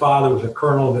mother's father was a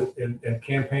colonel that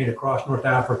campaigned across North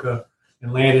Africa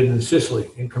and landed in Sicily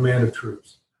in command of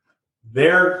troops.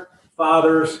 Their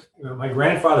fathers, my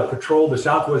grandfather patrolled the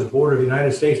southwest border of the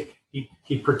United States.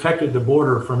 He protected the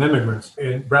border from immigrants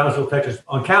in Brownsville, Texas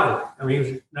on cavalry. I mean,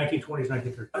 it was 1920s,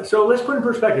 1930s. So let's put in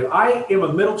perspective. I am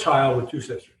a middle child with two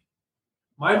sisters.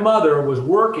 My mother was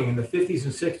working in the 50s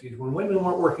and 60s when women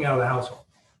weren't working out of the household.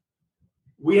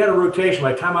 We had a rotation.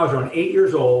 By the time I was around 8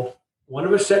 years old, one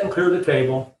of us sat and cleared the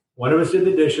table, one of us did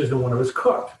the dishes, and one of us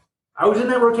cooked. I was in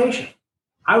that rotation.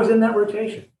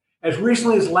 As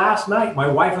recently as last night, my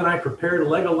wife and I prepared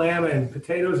leg of lamb and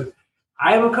potatoes.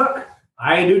 I am a cook.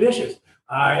 I do dishes.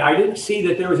 I didn't see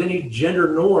that there was any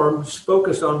gender norms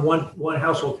focused on one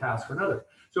household task or another.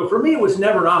 So for me, it was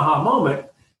never an aha moment.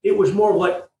 It was more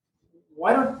like,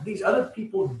 why don't these other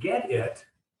people get it?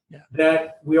 Yeah.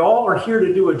 That we all are here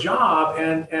to do a job.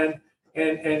 And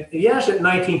yes, at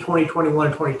 19, 20,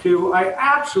 21, 22, I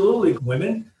absolutely what's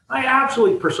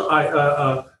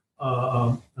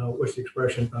the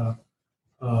expression?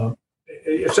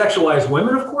 Sexualized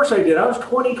women. Of course I did. I was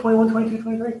 20, 21, 22,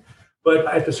 23. But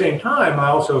at the same time, I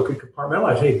also could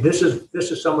compartmentalize. Hey, this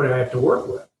is somebody I have to work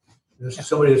with. This is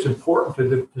somebody that's important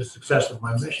to the success of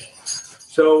my mission.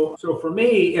 So for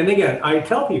me, and again, I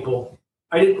tell people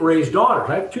I didn't raise daughters.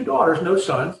 I have 2 daughters, no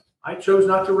sons. I chose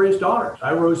not to raise daughters.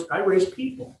 I raised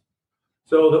people.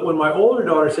 So that when my older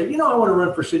daughter said, I want to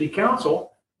run for city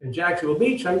council in Jacksonville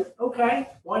Beach, I said, okay,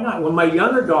 why not? When my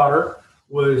younger daughter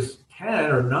was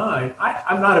 10 or 9,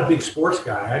 I'm not a big sports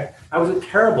guy. I was a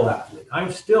terrible athlete.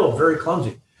 I'm still very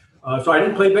clumsy. So I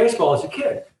didn't play baseball as a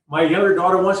kid. My younger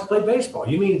daughter wants to play baseball.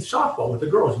 You mean softball with the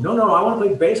girls? No, I want to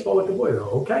play baseball with the boys.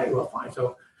 Okay, well, fine.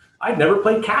 So I'd never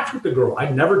played catch with the girl.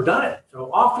 I'd never done it.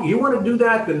 So you want to do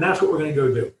that, then that's what we're going to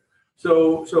go do.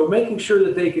 So making sure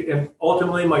that they could, and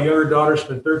ultimately my younger daughter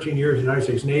spent 13 years in the United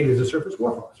States Navy as a surface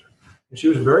warfare officer. And she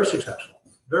was very successful,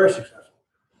 very successful.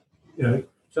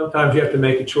 Sometimes you have to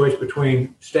make a choice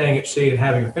between staying at sea and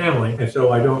having a family. And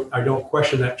so I don't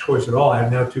question that choice at all. I have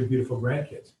now 2 beautiful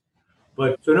grandkids.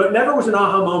 But so it never was an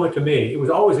aha moment to me. It was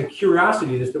always a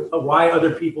curiosity as to why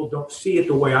other people don't see it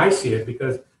the way I see it,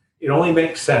 because it only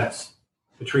makes sense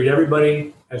to treat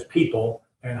everybody as people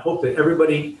and hope that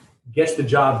everybody gets the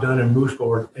job done and moves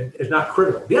forward and is not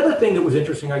critical. The other thing that was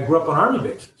interesting, I grew up on Army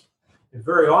bases. And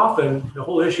very often the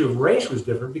whole issue of race was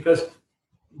different because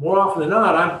more often than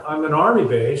not, I'm an Army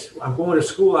base. I'm going to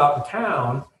school out in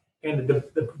town, and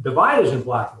the divide isn't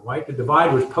black and white. The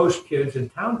divide was post kids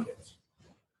and town kids.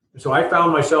 And so I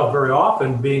found myself very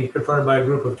often being confronted by a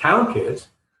group of town kids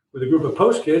with a group of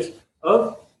post kids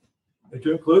to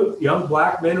include young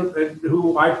black men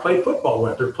who I played football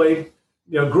with or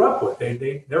grew up with.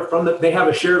 They have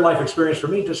a shared life experience for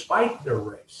me despite their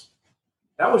race.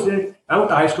 I went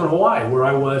to high school in Hawaii where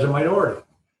I was a minority.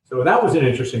 So that was an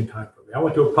interesting time for me. I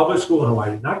went to a public school in Hawaii.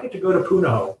 I did not get to go to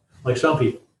Punahou like some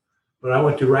people, but I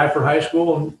went to Radford High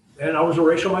School and I was a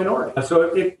racial minority. So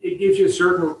it gives you a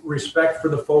certain respect for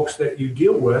the folks that you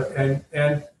deal with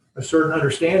and a certain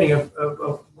understanding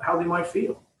of how they might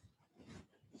feel.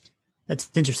 That's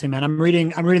interesting, man. I'm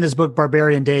reading this book,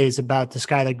 Barbarian Days, about this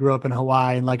guy that grew up in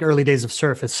Hawaii and like early days of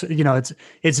surf.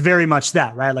 It's very much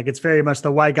that, right? Like it's very much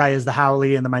the white guy is the haole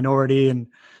and the minority, and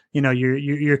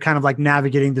you're kind of like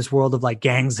navigating this world of like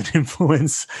gangs and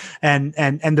influence and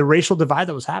the racial divide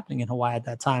that was happening in Hawaii at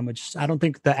that time, which I don't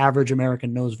think the average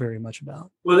American knows very much about.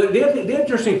 Well, the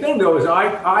interesting thing though is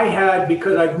I had,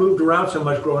 because I've moved around so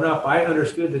much growing up, I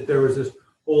understood that there was this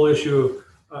whole issue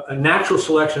of a natural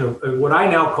selection of what I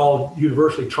now call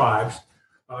university tribes,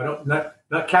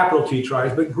 not capital T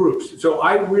tribes, but groups. So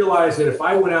I realized that if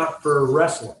I went out for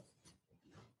wrestling,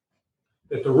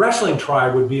 that the wrestling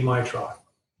tribe would be my tribe.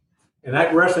 And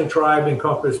that wrestling tribe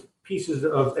encompassed pieces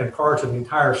of and parts of the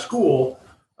entire school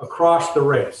across the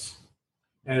race.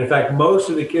 And in fact, most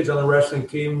of the kids on the wrestling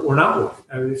team were not white.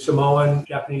 I mean, Samoan,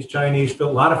 Japanese, Chinese, a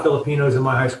lot of Filipinos in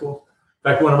my high school.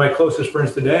 In fact, one of my closest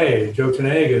friends today, Joe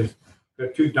Tanega, has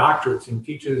got 2 doctorates and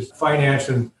teaches finance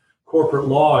and corporate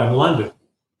law in London.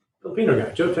 Filipino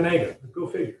guy, Joe Tanega, go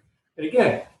figure. And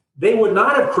again, they would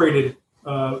not have created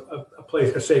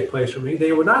a safe place for me.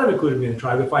 They would not have included me in the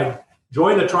tribe if I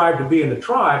joined the tribe to be in the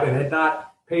tribe and had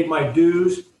not paid my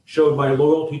dues, showed my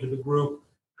loyalty to the group,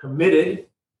 committed.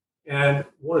 And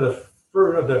one of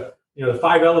the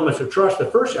 5 elements of trust, the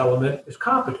first element is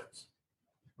competence.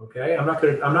 Okay, I'm not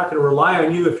going to rely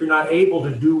on you if you're not able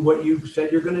to do what you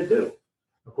said you're going to do.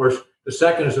 Of course, the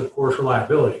second is, of course,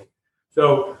 reliability.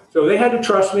 So they had to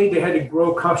trust me. They had to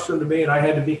grow accustomed to me, and I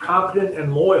had to be competent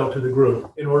and loyal to the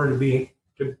group in order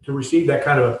to receive that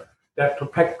kind of that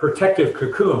protective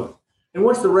cocoon. And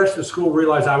once the rest of the school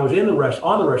realized I was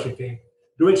on the wrestling team,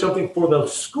 doing something for the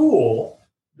school,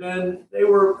 then they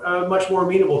were much more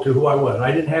amenable to who I was.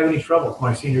 I didn't have any trouble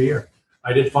my senior year.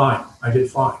 I did fine.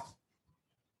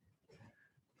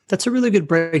 That's a really good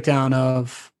breakdown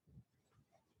of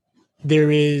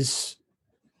there is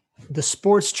the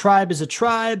sports tribe is a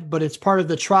tribe, but it's part of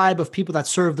the tribe of people that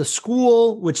serve the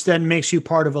school, which then makes you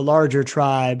part of a larger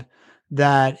tribe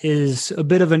that is a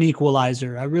bit of an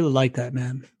equalizer. I really like that,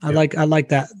 man. I like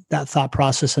that thought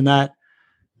process, and that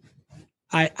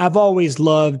I've always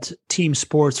loved team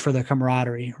sports for the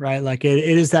camaraderie, right? Like it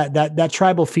is that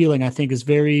tribal feeling, I think, is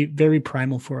very, very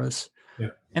primal for us. Yeah.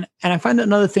 And I find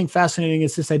another thing fascinating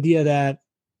is this idea that,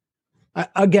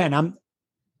 again,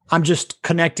 I'm just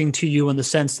connecting to you in the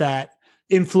sense that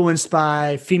influenced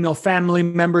by female family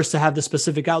members to have the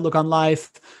specific outlook on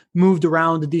life, moved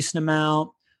around a decent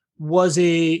amount, was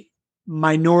a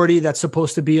minority that's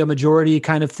supposed to be a majority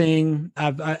kind of thing.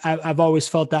 I've always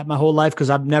felt that my whole life because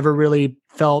I've never really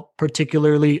felt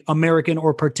particularly American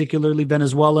or particularly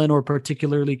Venezuelan or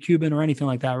particularly Cuban or anything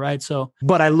like that, right? So,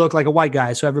 but I look like a white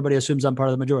guy, so everybody assumes I'm part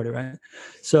of the majority, right?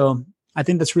 So I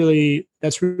think that's really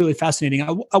fascinating.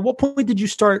 At what point did you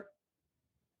start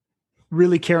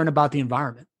really caring about the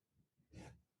environment?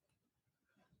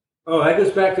 Oh, that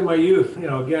goes back to my youth.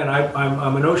 Again,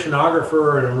 I'm an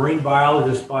oceanographer and a marine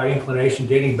biologist by inclination,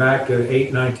 dating back to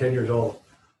 8, 9, 10 years old.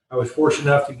 I was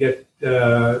fortunate enough to get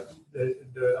a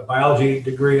biology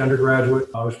degree undergraduate.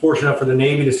 I was fortunate enough for the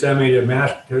Navy to send me to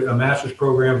a master's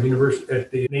program at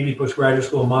the Navy Postgraduate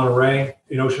School in Monterey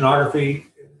in oceanography.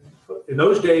 In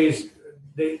those days,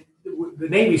 the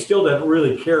Navy still doesn't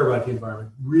really care about the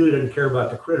environment, really doesn't care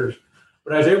about the critters.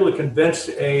 But I was able to convince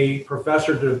a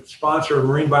professor to sponsor a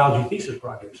marine biology thesis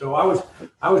project. So I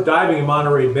was diving in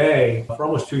Monterey Bay for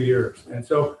almost 2 years. And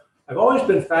so I've always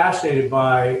been fascinated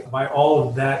by all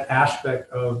of that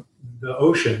aspect of the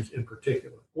oceans in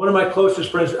particular. One of my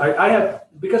closest friends,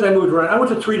 because I moved around, I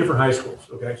went to 3 different high schools.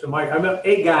 Okay. So I met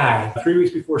a guy 3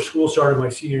 weeks before school started my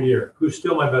senior year, who's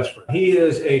still my best friend. He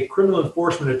is a criminal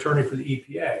enforcement attorney for the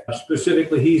EPA.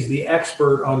 Specifically, he's the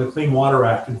expert on the Clean Water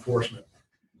Act enforcement.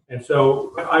 And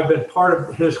so I've been part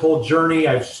of his whole journey.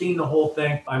 I've seen the whole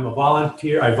thing. I'm a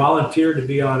volunteer. I volunteered to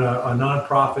be on a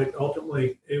nonprofit.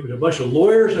 Ultimately, it was a bunch of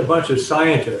lawyers and a bunch of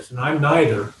scientists, and I'm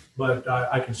neither, but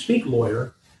I can speak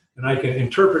lawyer and I can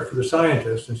interpret for the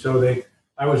scientists. And so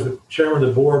I was the chairman of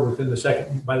the board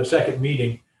by the second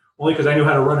meeting, only because I knew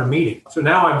how to run a meeting. So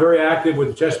now I'm very active with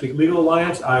the Chesapeake Legal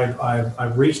Alliance.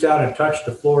 I've reached out and touched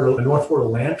the North Florida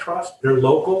Land Trust. They're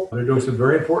local. They're doing some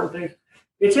very important things.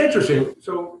 It's interesting.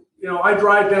 So, I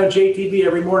drive down JTB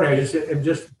every morning. I'm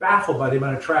just baffled by the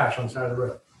amount of trash on the side of the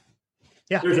road.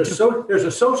 Yeah. There's a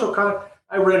social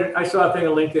I saw a thing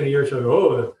on LinkedIn a year or so ago.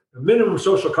 Oh, the minimum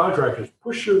social contract is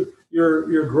push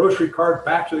your grocery cart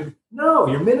back to the. No,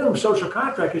 your minimum social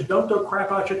contract is don't throw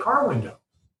crap out your car window.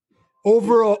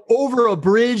 Over a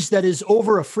bridge that is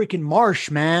over a freaking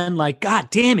marsh, man. Like, God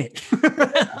damn it.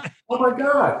 Oh my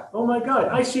God.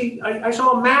 I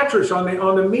saw a mattress on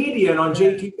the median on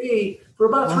JTB for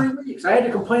about 3 weeks. I had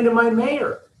to complain to my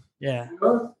mayor. Yeah.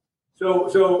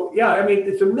 So yeah, I mean,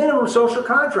 it's a minimum social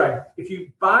contract. If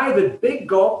you buy the big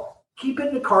gulp, keep it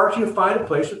in the car till you find a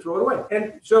place to throw it away.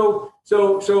 And so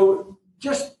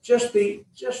just the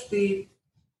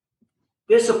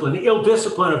discipline, the ill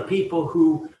discipline of people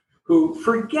who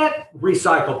forget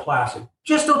recycled plastic.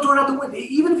 Just don't throw it out the window.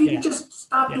 Even if you can just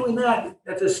stop doing that,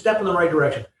 that's a step in the right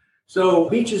direction. So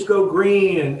Beaches Go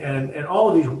Green and all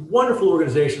of these wonderful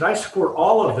organizations, I support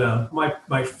all of them.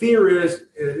 My fear is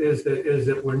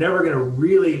that we're never going to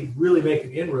really, really make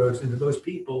an inroads into those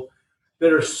people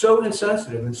that are so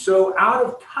insensitive and so out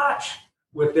of touch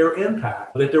with their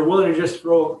impact that they're willing to just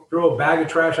throw a bag of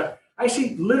trash out. I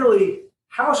see literally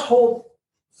household.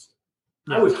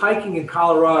 I was hiking in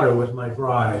Colorado with my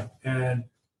bride, and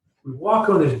we walk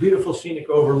on this beautiful scenic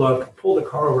overlook, pull the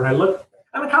car over, and I look.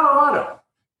 I'm in Colorado.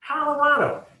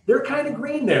 They're kind of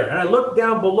green there. And I look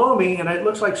down below me, and it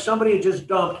looks like somebody had just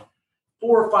dumped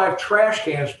 4 or 5 trash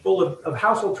cans full of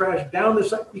household trash down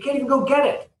this. You can't even go get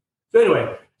it. So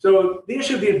anyway, so the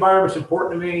issue of the environment is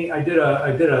important to me. I did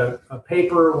a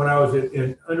paper when I was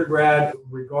in undergrad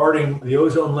regarding the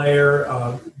ozone layer.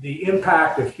 The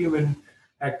impact of human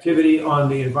activity on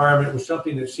the environment was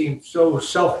something that seemed so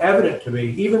self-evident to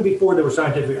me, even before there was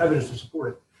scientific evidence to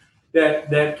support it,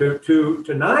 that to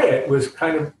deny it was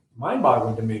kind of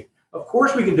mind-boggling to me. Of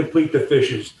course we can deplete the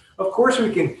fishes. Of course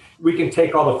we can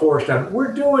take all the forest down.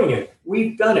 We're doing it.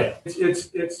 We've done it.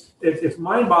 It's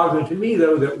mind-boggling to me,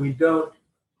 though, that we don't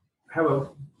have a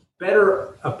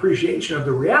better appreciation of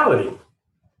the reality.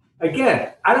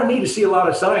 Again, I don't need to see a lot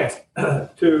of science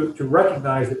to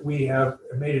recognize that we have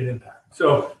made an impact.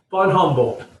 So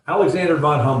Alexander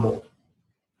von Humboldt,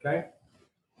 okay?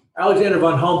 Alexander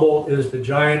von Humboldt is the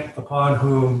giant upon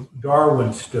whom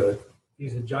Darwin stood.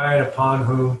 He's a giant upon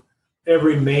whom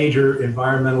every major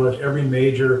environmentalist, every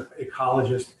major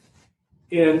ecologist.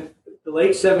 In the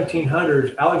late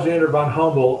 1700s, Alexander von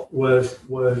Humboldt was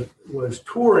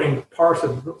touring parts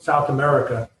of South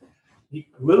America. He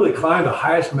literally climbed the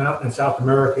highest mountain in South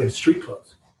America in street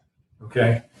clothes,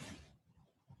 okay?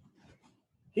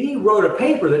 He wrote a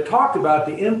paper that talked about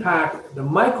the impact, the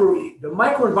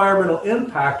micro-environmental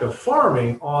impact of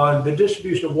farming on the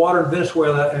distribution of water in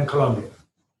Venezuela and Colombia,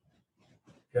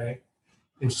 okay,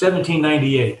 in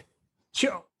 1798.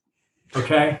 Sure.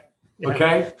 Okay, yeah.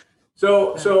 Okay.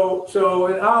 So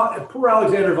poor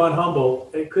Alexander von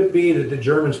Humboldt, it could be that the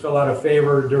Germans fell out of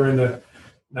favor during the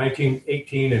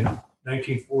 1918 and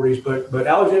 1940s. But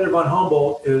Alexander von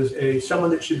Humboldt is someone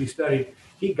that should be studied.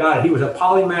 He got it. He was a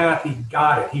polymath. He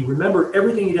got it. He remembered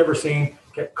everything he'd ever seen,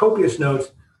 kept copious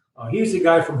notes. He's the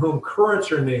guy from whom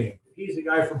currents are named. He's the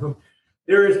guy from whom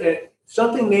there is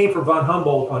something named for von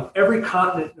Humboldt on every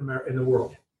continent in the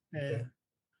world. Yeah.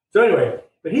 So anyway,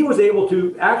 but he was able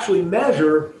to actually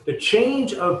measure the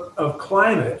change of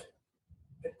climate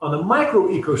on the micro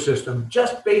ecosystem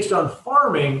just based on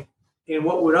farming in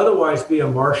what would otherwise be a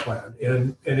marshland,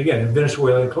 and again, in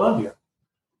Venezuela and Colombia.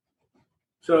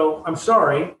 So I'm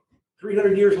sorry,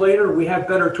 300 years later, we have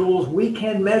better tools. We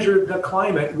can measure the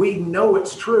climate. We know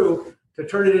it's true. To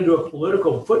turn it into a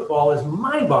political football is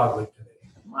mind-boggling today.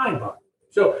 Mind-boggling.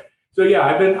 So yeah,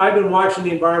 I've been watching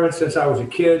the environment since I was a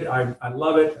kid. I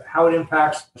love it. How it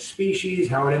impacts species.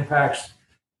 How it impacts.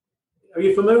 Are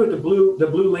you familiar with the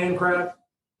blue land crab?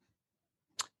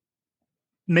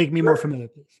 Make me more familiar,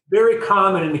 please. Very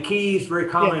common in the Keys. Very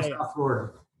common in South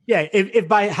Florida. Yeah,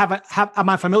 am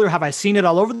I familiar? Have I seen it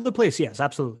all over the place? Yes,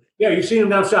 absolutely. Yeah, you've seen them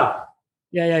down south.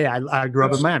 Yeah. I grew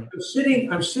up in Miami.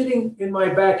 I'm sitting in my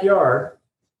backyard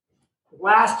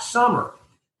last summer,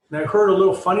 and I heard a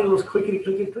little funny little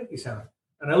clickety sound.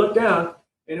 And I looked down,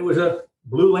 and it was a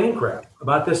blue land crab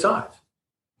about this size.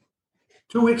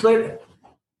 2 weeks later,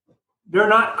 they're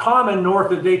not common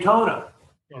north of Daytona.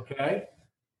 Okay.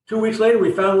 2 weeks later,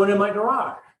 we found one in my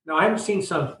garage. Now I haven't seen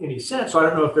any since, so I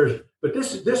don't know if there's. But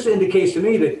this indicates to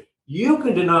me that you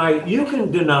can deny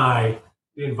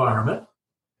the environment.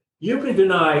 You can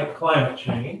deny climate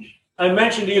change. I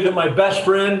mentioned to you that my best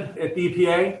friend at the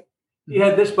EPA, he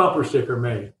had this bumper sticker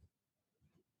made.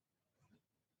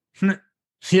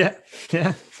 Yeah.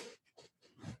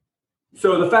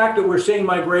 So the fact that we're seeing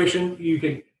migration, you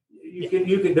can.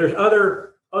 There's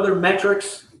other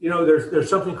metrics. You know, there's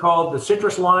something called the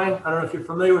citrus line. I don't know if you're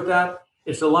familiar with that.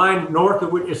 It's the line north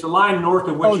of which.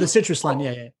 Oh, the citrus line.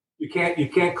 Yeah. You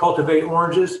can't cultivate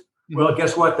oranges. Mm-hmm. Well,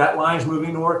 guess what? That line's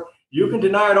moving north. You can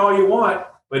deny it all you want,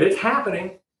 but it's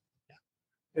happening.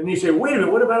 And you say, wait a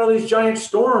minute, what about all these giant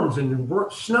storms and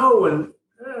snow? And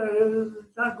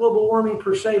not global warming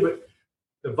per se, but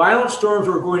the violent storms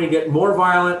are going to get more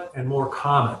violent and more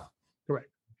common. Correct.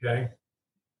 Okay.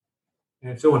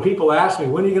 And so when people ask me,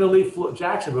 when are you going to leave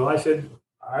Jacksonville? I said,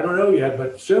 I don't know yet,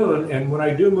 but soon. And when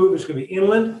I do move, it's going to be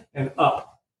inland and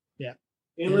up. Yeah.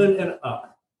 Inland and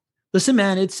up. Listen,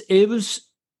 man, it was,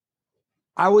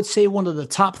 I would say, one of the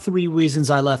top 3 reasons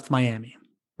I left Miami,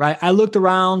 right? I looked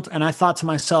around and I thought to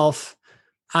myself,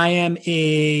 I am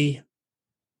a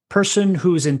person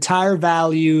whose entire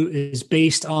value is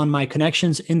based on my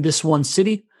connections in this one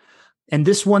city. And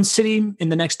this one city in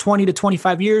the next 20 to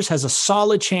 25 years has a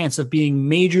solid chance of being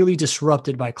majorly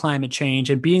disrupted by climate change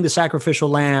and being the sacrificial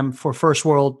lamb for first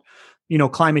world,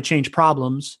 climate change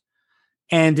problems.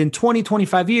 And in 20,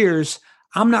 25 years,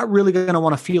 I'm not really going to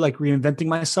want to feel like reinventing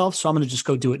myself. So I'm going to just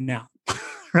go do it now.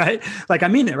 Right? Like, I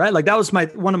mean it, right? Like that was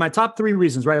one of my top 3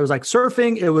 reasons, right? It was like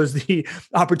surfing. It was the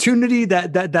opportunity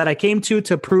that I came to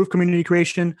prove community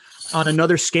creation on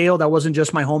another scale that wasn't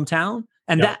just my hometown.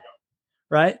 And that,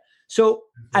 right? So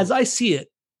as I see it,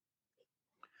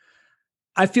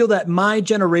 I feel that my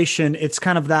generation, it's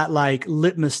kind of that like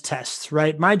litmus test,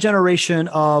 right? My generation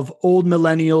of old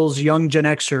millennials, young Gen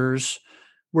Xers,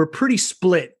 we're pretty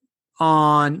split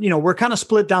on, we're kind of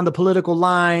split down the political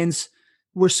lines.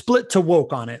 We're split to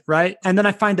woke on it, right? And then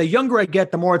I find the younger I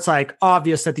get, the more it's like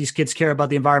obvious that these kids care about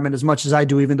the environment as much as I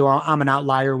do, even though I'm an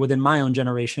outlier within my own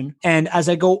generation. And as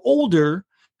I go older,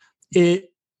 do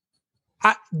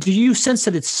you sense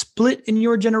that it's split in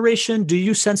your generation? Do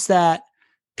you sense that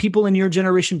people in your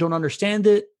generation don't understand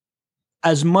it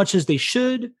as much as they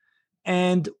should?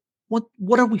 And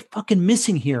what are we fucking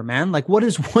missing here, man? Like,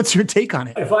 what's your take on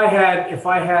it? If I had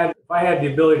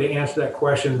the ability to answer that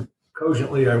question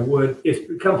cogently, I would. It's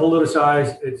become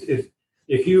politicized. It's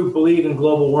if you believe in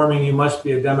global warming, you must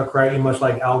be a Democrat. You must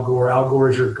like Al Gore. Al Gore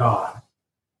is your god.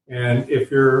 And if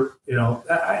you're,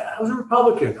 I was a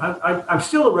Republican. I'm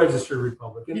still a registered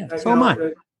Republican. Yeah, so am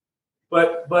I.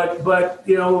 But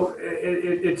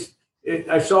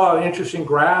I saw an interesting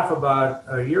graph about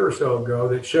a year or so ago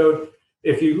that showed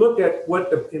if you looked at what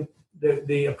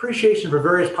the appreciation for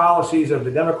various policies of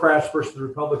the Democrats versus the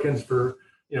Republicans for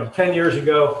 10 years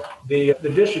ago, the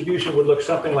distribution would look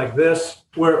something like this,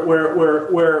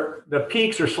 where the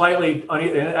peaks are slightly.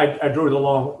 I drew the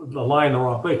line the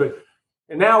wrong place, but.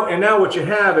 And now what you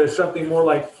have is something more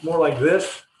like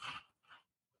this,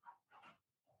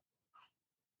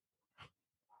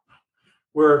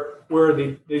 where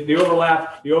the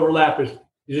overlap is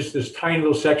just this tiny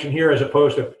little section here, as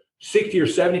opposed to 60 or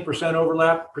 70%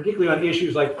 overlap, particularly on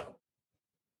issues like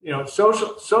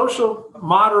social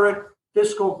moderate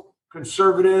fiscal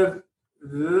conservative,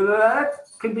 that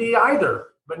could be either.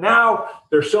 But now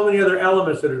there's so many other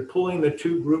elements that are pulling the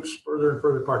two groups further and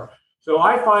further apart. So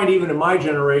I find even in my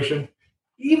generation,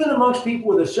 even amongst people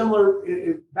with a similar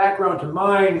background to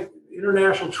mine,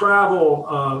 international travel,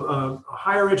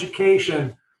 higher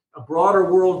education, a broader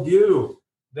worldview,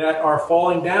 that are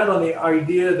falling down on the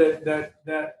idea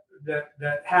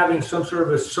that having some sort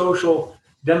of a social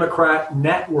democrat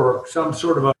network, some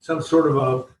sort of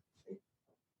a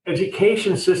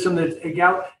education system that's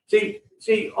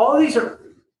see all these are.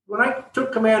 When I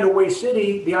took command of Way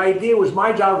City, the idea was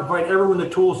my job to provide everyone the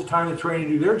tools, the time, and the training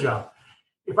to do their job.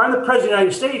 If I'm the president of the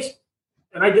United States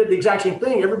and I did the exact same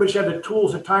thing, everybody should have the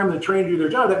tools, the time, and the training to do their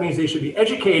job. That means they should be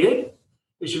educated.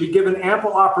 They should be given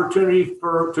ample opportunity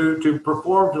to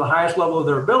perform to the highest level of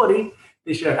their ability.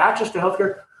 They should have access to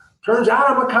healthcare. Turns out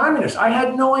I'm a communist. I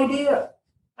had no idea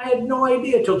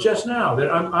until just now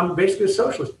that I'm basically a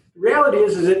socialist. The reality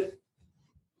is that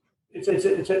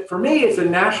for me, it's a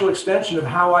natural extension of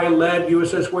how I led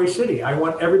USS Way City. I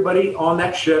want everybody on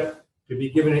that ship to be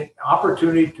given an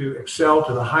opportunity to excel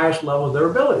to the highest level of their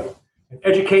ability. And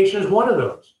education is one of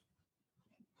those.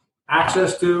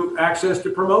 Access to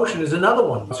promotion is another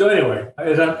one. So anyway,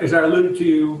 as I alluded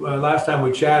to last time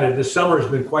we chatted, this summer has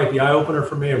been quite the eye-opener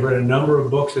for me. I've read a number of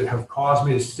books that have caused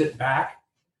me to sit back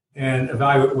and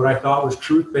evaluate what I thought was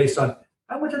truth based on.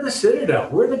 I went to the Citadel.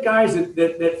 We're the guys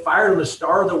that fired on the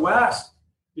Star of the West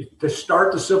to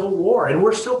start the Civil War, and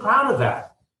we're still proud of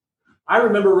that. I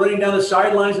remember running down the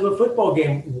sidelines of a football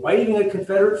game, waving a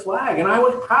Confederate flag, and I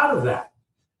was proud of that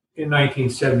in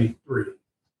 1973.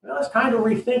 Well, it's time to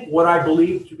rethink what I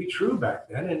believed to be true back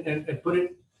then and put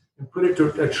it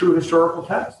to a true historical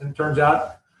test. And it turns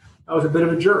out I was a bit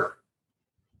of a jerk.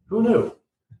 Who knew?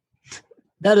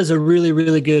 That is a really,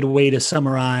 really good way to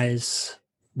summarize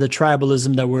the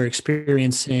tribalism that we're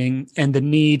experiencing and the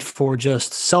need for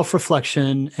just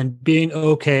self-reflection and being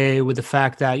okay with the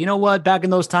fact that, you know what, back in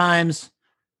those times,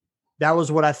 that was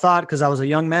what I thought because I was a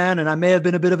young man and I may have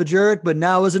been a bit of a jerk, but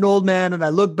now as an old man and I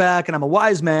look back and I'm a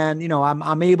wise man, you know,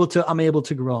 I'm able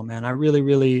to grow, man. I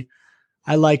really,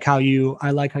 I like how you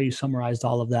summarized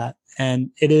all of that. And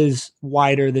it is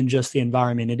wider than just the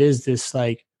environment. It is this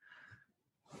like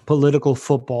political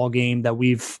football game that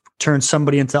we've turned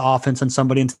somebody into offense and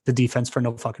somebody into the defense for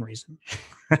no fucking reason.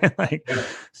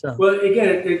 So. Well,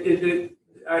 again,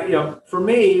 for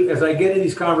me, as I get in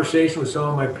these conversations with some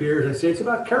of my peers, I say it's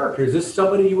about character. Is this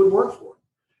somebody you would work for?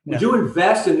 Would you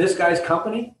invest in this guy's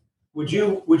company? Would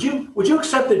you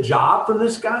accept a job from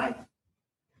this guy?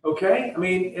 Okay, I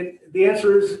mean, the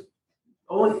answer is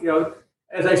only,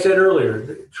 as I said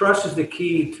earlier, trust is the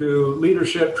key to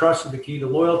leadership. Trust is the key to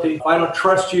loyalty. If I don't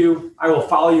trust you, I will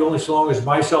follow you only so long as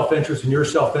my self-interest and your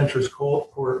self-interest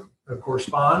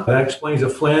correspond. That explains a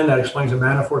Flynn. That explains a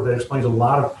Manafort. That explains a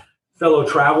lot of fellow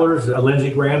travelers.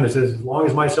 Lindsey Graham that says, as long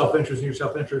as my self-interest and your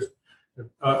self-interest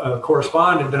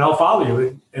correspond, then I'll follow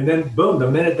you. And then, boom, the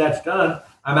minute that's done,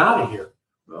 I'm out of here.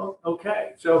 Well,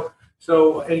 okay. So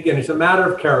and again, it's a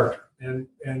matter of character. And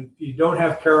if you don't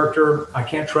have character, I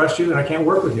can't trust you and I can't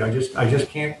work with you. I just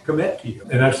can't commit to you.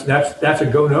 And that's a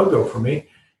go no go for me.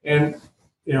 And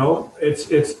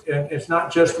it's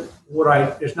not just what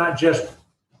I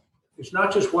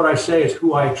say, it's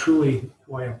who I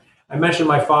am. I mentioned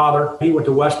my father. He went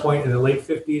to West Point in the late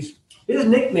 50s. His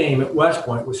nickname at West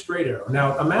Point was Straight Arrow.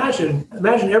 Now imagine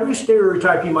every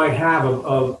stereotype you might have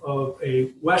of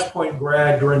a West Point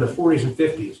grad during the 40s and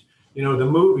 50s. The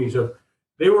movies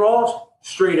they were all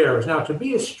straight arrows. Now, to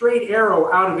be a straight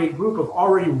arrow out of a group of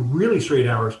already really straight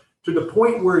arrows to the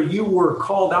point where you were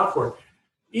called out for it.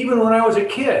 Even when I was a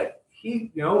kid,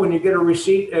 when you get a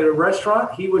receipt at a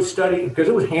restaurant, he would study, because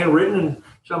it was handwritten and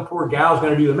some poor gal's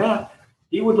going to do the math.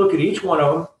 He would look at each one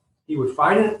of them. He would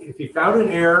find it. If he found an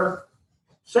error,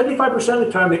 75% of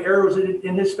the time, the error was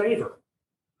in his favor.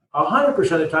 100%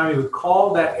 of the time, he would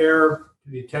call that error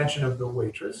to the attention of the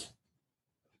waitress.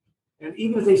 And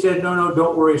even if they said, no,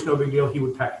 don't worry, it's no big deal, he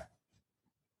would pay.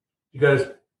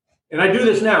 And I do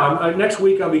this now. Next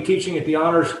week, I'll be teaching at the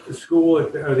honors school,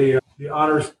 or the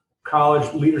honors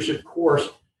college leadership course.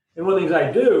 And one of the things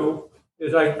I do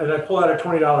is I pull out a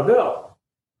 $20 bill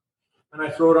and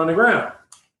I throw it on the ground.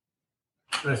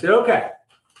 And I say, okay,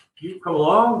 you come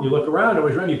along, you look around,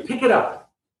 nobody's around, you pick it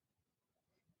up.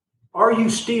 Are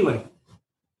you stealing?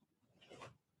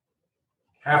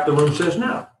 Half the room says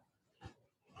no.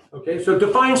 Okay, so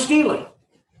define stealing.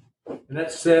 And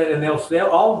that's and they'll say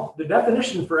all the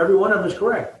definition for every one of them is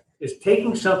correct. It's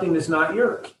taking something that's not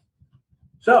yours.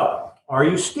 So, are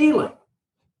you stealing?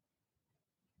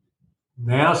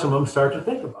 Now some of them start to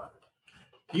think about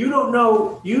it. You don't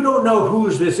know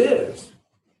whose this is,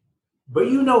 but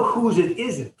you know whose it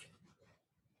isn't.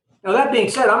 Now, that being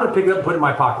said, I'm going to pick it up and put it in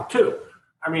my pocket too.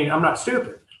 I mean, I'm not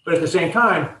stupid, but at the same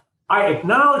time, I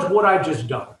acknowledge what I've just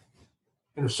done.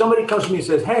 And if somebody comes to me and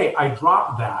says, hey, I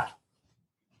dropped that,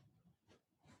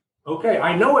 okay,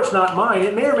 I know it's not mine.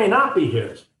 It may or may not be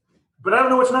his, but I don't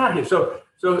know it's not his. So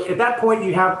at that point,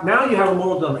 you have a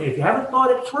moral dilemma. If you haven't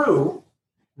thought it through,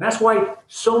 and that's why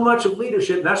so much of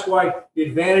leadership, and that's why the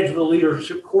advantage of the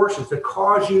leadership course is to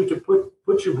cause you to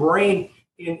put your brain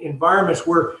in environments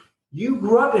where you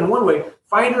grew up in one way,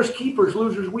 finders, keepers,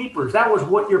 losers, weepers. That was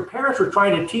what your parents were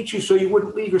trying to teach you so you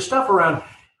wouldn't leave your stuff around.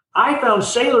 I found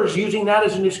sailors using that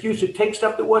as an excuse to take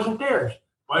stuff that wasn't theirs.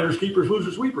 Finders, keepers,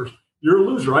 losers, weepers. You're a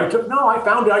loser. I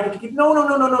found it. I get to keep. No.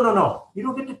 You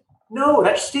don't get to. No,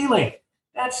 that's stealing.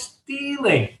 That's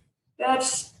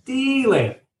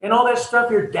stealing. And all that stuff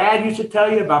your dad used to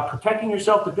tell you about protecting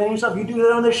yourself, defending yourself. You do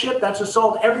that on the ship, that's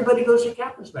assault. Everybody goes to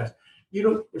captain's mess.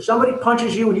 If somebody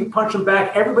punches you and you punch them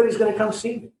back, everybody's going to come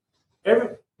see me.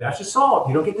 That's assault.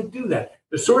 You don't get to do that.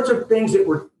 The sorts of things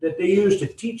that they use to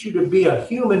teach you to be a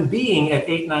human being at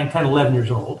 8, 9, 10, 11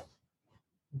 years old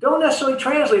don't necessarily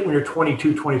translate when you're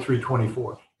 22, 23,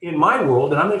 24. In my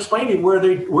world, and I'm explaining where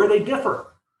they differ.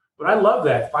 But I love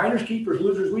that. Finders, keepers,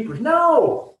 losers, weepers.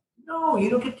 No, you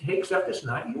don't get to take stuff that's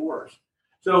not yours.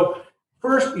 So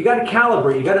first, you got to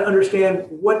calibrate. You got to understand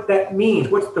what that means.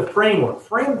 What's the framework?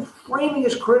 Framing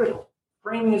is critical.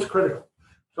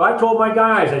 So I told my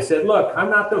guys, I said, look, I'm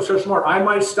not so smart. I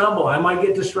might stumble. I might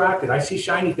get distracted. I see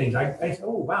shiny things. I say,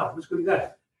 oh, wow, let's go do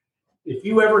that. If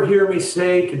you ever hear me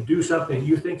say to do something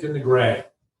you think's in the gray,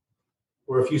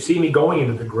 or if you see me going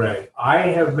into the gray, I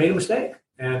have made a mistake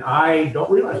and I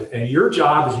don't realize it. And your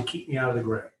job is to keep me out of the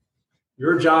gray.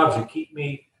 Your job is to keep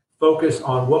me focused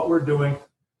on what we're doing.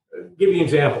 I'll give you an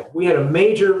example. We had a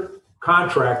major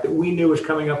contract that we knew was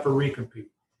coming up for recompete.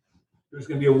 It was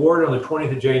going to be awarded on the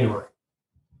 20th of January.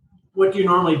 What do you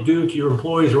normally do to your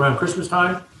employees around Christmas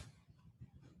time?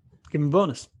 Give them a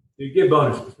bonus. You give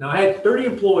bonuses. Now, I had 30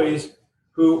 employees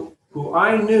who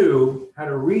I knew had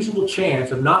a reasonable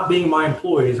chance of not being my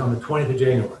employees on the 20th of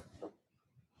January.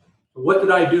 So what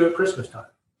did I do at Christmas time?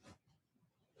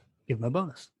 Give them a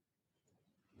bonus.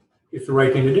 It's the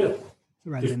right thing to do.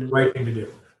 It's the right thing to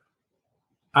do.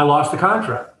 I lost the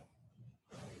contract.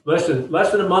 Less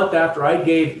than a month after I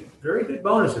gave very good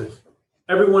bonuses,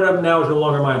 every one of them now is no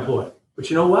longer my employee. But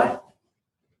you know what?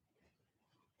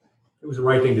 It was the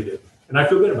right thing to do. And I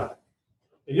feel good about it.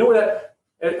 And you know where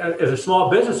that, as a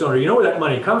small business owner, you know where that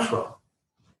money comes from?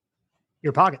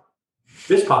 Your pocket.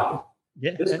 This pocket.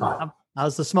 Yeah. This pocket. I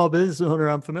was the small business owner.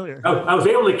 I'm familiar. I was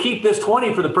able to keep this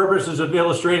 20 for the purposes of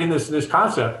illustrating this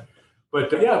concept. But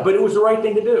but it was the right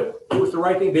thing to do. It was the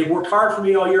right thing. They worked hard for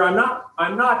me all year. I'm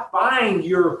not buying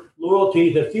your loyalty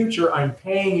in the future. I'm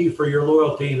paying you for your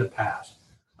loyalty in the past.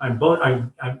 I'm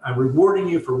rewarding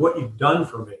you for what you've done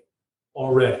for me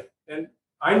already. And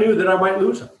I knew that I might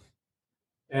lose them.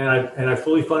 And I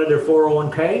fully funded their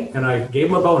 401k and I gave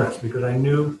them a bonus because I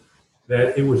knew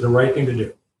that it was the right thing to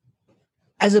do.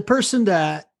 As a person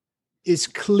that is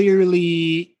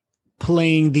clearly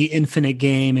playing the infinite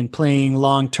game and playing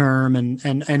long-term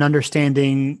and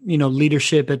understanding,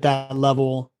 leadership at that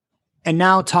level, and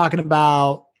now talking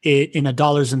about it in a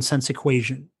dollars and cents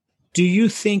equation, do you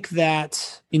think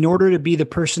that in order to be the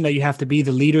person that you have to be,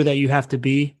 the leader that you have to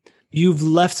be, you've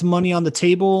left money on the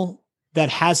table that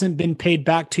hasn't been paid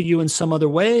back to you in some other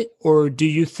way? Or do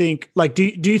you think do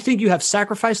you think you have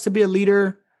sacrificed to be a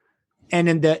leader and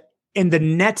in the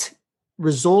net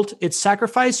result it's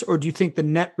sacrifice, or do you think the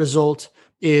net result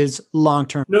is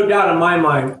long-term? No doubt in my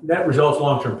mind, that results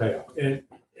long-term payoff. And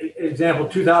example,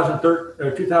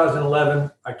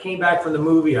 2011, I came back from the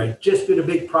movie. I just did a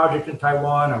big project in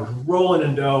Taiwan. I was rolling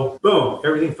in dough. Boom,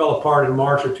 everything fell apart in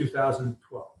March of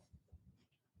 2012.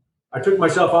 I took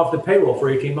myself off the payroll for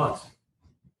 18 months.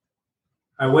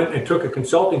 I went and took a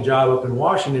consulting job up in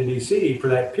Washington, D.C. for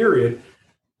that period.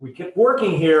 We kept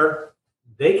working here.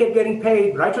 They kept getting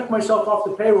paid, but I took myself off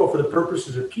the payroll for the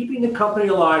purposes of keeping the company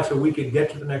alive so we could get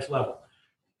to the next level.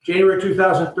 January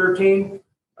 2013,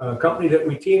 a company that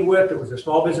we teamed with, it was a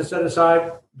small business set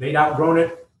aside. They'd outgrown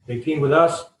it. They teamed with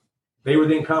us. They were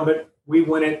the incumbent. We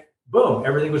win it. Boom,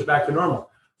 everything was back to normal.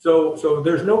 So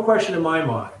there's no question in my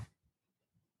mind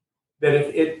that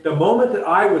if the moment that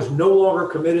I was no longer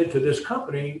committed to this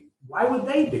company, why would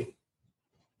they be?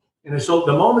 And so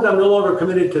the moment I'm no longer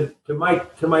committed to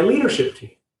my leadership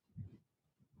team,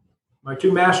 my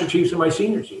two master chiefs and my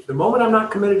senior chiefs, the moment I'm not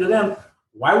committed to them,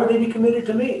 why would they be committed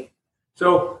to me?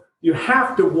 So you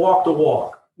have to walk the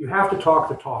walk. You have to talk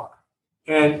the talk.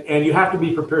 and you have to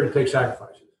be prepared to take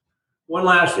sacrifices. One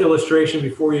last illustration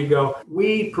before you go.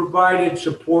 We provided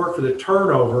support for the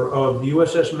turnover of the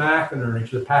USS McInerney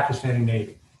to the Pakistani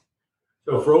Navy.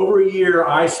 So for over a year,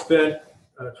 I spent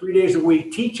 3 days a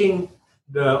week teaching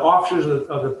the officers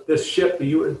of this ship,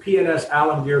 the PNS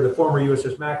Alamgir, the former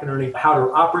USS McInerney, how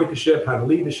to operate the ship, how to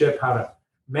lead the ship, how to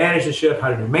manage the ship, how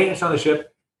to do maintenance on the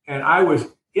ship. And I was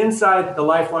inside the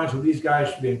lifelines with these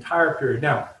guys for the entire period.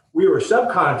 Now, we were a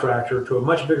subcontractor to a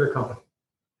much bigger company.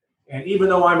 And even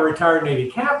though I'm a retired Navy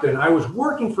captain, I was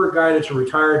working for a guy that's a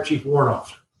retired chief warrant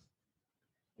officer.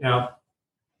 Now,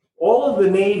 all of the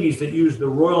navies that use the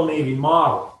Royal Navy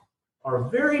model are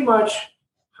very much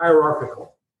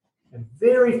hierarchical and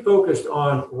very focused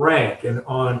on rank and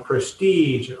on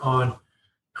prestige and on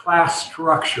class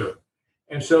structure.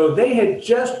 And so they had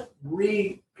just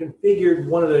reconfigured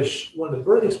one of the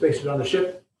berthing spaces on the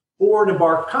ship for an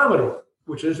embarked Commodore,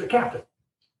 which is a captain.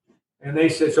 And they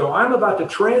said, so I'm about to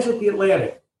transit the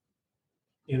Atlantic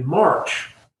in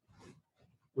March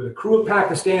with a crew of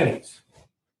Pakistanis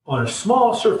on a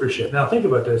small surface ship. Now think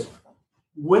about this,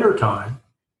 wintertime,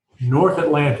 North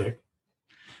Atlantic.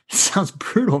 Sounds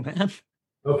brutal, man.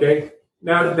 Okay.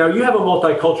 Now you have a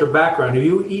multicultural background. Have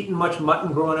you eaten much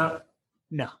mutton growing up?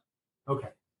 No. Okay.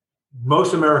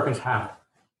 Most Americans haven't.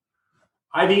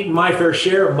 I've eaten my fair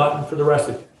share of mutton for the rest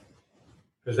of you,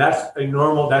 because that's a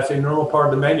normal part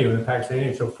of the menu in the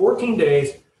Pakistani. So 14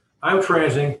 days, I'm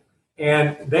transiting,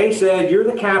 and they said, you're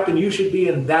the captain, you should be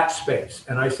in that space.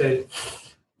 And I said,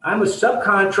 I'm a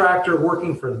subcontractor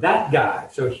working for that guy.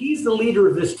 So he's the leader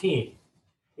of this team.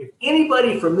 If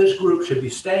anybody from this group should be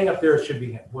staying up there, it should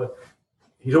be him. Well,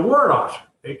 he's a warrant officer.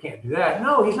 They can't do that.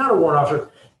 No, he's not a warrant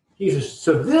officer. He's a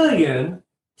civilian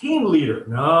team leader.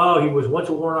 No, he was once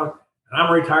a warrant officer, and I'm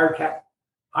a retired captain.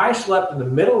 I slept in the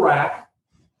middle rack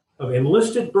of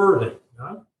enlisted berthing.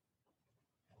 I'm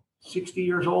 60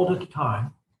 years old at the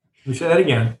time. Let me say that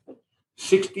again.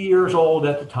 60 years old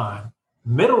at the time.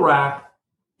 Middle rack,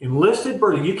 enlisted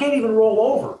berthing. You can't even roll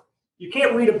over. You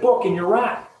can't read a book in your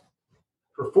rack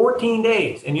for 14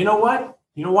 days. And you know what?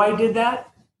 You know why he did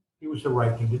that? It was the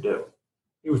right thing to do.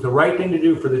 It was the right thing to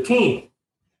do for the team.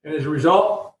 And as a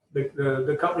result,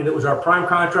 the company that was our prime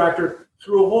contractor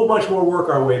threw a whole bunch more work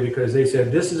our way, because they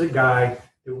said, this is a guy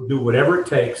that will do whatever it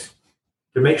takes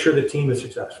to make sure the team is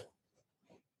successful.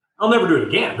 I'll never do it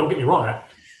again. Don't get me wrong.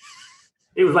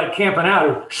 It was like camping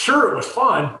out. Sure, it was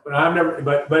fun, but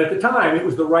But at the time, it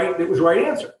was the right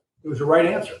answer. It was the right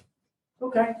answer.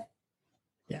 Okay.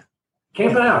 Yeah.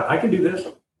 Camping out. I can do this.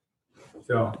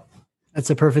 So that's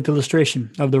a perfect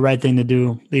illustration of the right thing to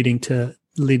do, leading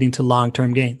to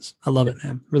long-term gains. I love it,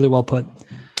 man. Really well put.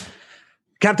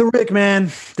 Captain Rick, man,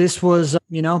 this was,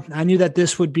 I knew that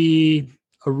this would be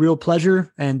a real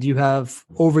pleasure, and you have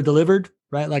over-delivered,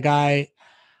 right? Like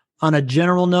on a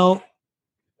general note,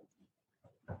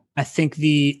 I think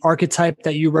the archetype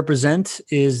that you represent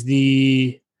is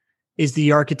the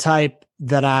archetype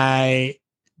that I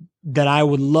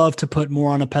would love to put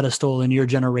more on a pedestal in your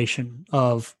generation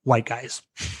of white guys,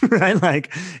 right?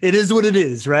 Like, it is what it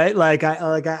is, right?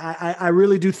 I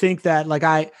really do think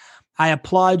that, I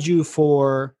applaud you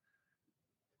for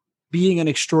being an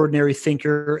extraordinary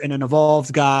thinker and an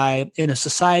evolved guy in a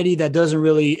society that doesn't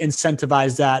really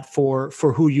incentivize that for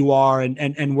who you are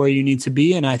and where you need to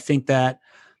be. And I think that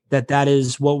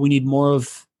is what we need more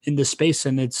of in this space.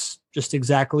 And it's just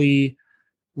exactly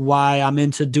why I'm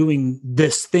into doing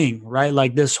this thing, right?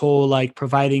 Like this whole,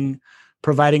 providing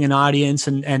an audience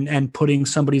and putting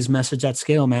somebody's message at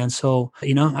scale, man. So,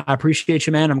 I appreciate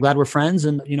you, man. I'm glad we're friends.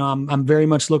 And, I'm very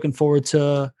much looking forward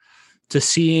to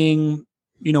seeing,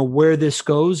 where this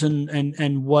goes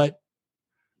and what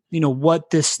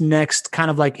this next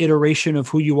kind of iteration of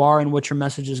who you are and what your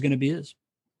message is going to be is.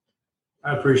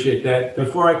 I appreciate that.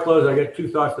 Before I close, I got two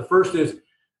thoughts. The first is,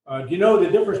 do you know the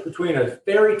difference between a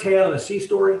fairy tale and a sea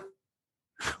story?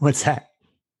 What's that?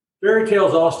 Fairy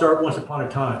tales all start once upon a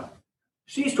time.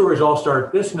 Sea stories all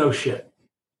start this no shit.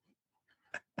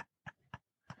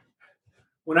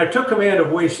 When I took command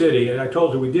of Way City, and I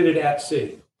told you we did it at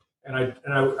sea, and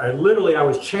I literally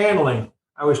was channeling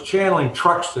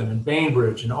Truxton and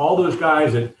Bainbridge and all those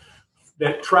guys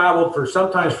that traveled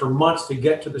sometimes for months to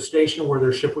get to the station where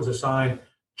their ship was assigned,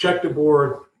 checked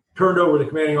aboard, turned over the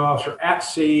commanding officer at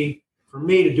sea. For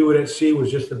me to do it at sea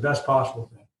was just the best possible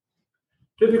thing.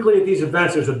 Typically at these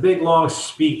events, there's a big, long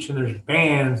speech and there's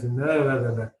bands and blah, blah,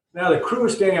 blah, blah. Now the crew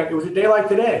is standing up. It was a day like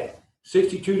today,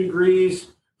 62 degrees,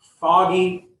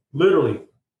 foggy, literally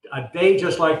a day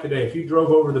just like today. If you drove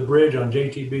over the bridge on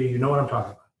JTB, you know what I'm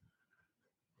talking about.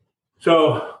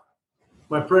 So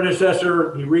my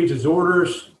predecessor, he reads his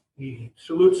orders. He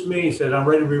salutes me. He said, I'm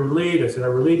ready to be relieved. I said, I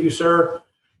relieve you, sir.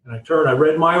 And I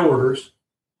read my orders.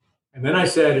 And then I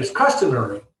said, it's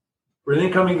customary for an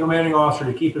incoming commanding officer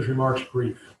to keep his remarks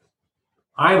brief.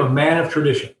 I am a man of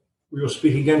tradition. We will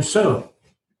speak again soon.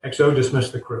 XO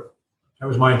dismissed the crew. That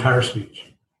was my entire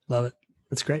speech. Love it.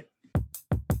 That's great.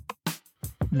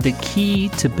 The key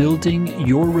to building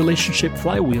your relationship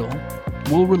flywheel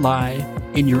will rely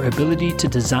in your ability to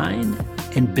design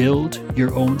and build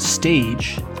your own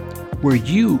stage where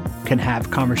you can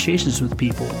have conversations with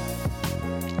people,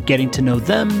 getting to know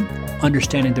them,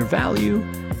 understanding their value,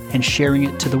 and sharing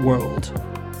it to the world.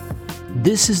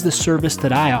 This is the service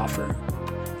that I offer,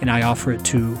 and I offer it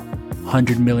to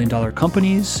 $100 million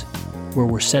companies where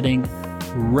we're setting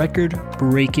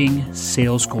record-breaking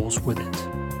sales goals with it.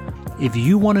 If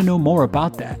you want to know more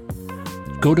about that,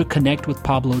 go to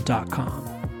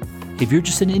connectwithpablo.com. If you're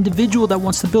just an individual that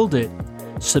wants to build it,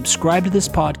 subscribe to this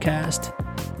podcast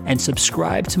and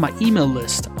subscribe to my email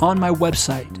list on my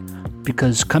website,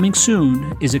 because coming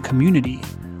soon is a community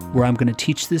where I'm going to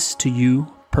teach this to you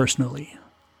personally.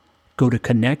 Go to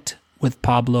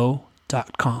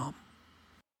connectwithpablo.com.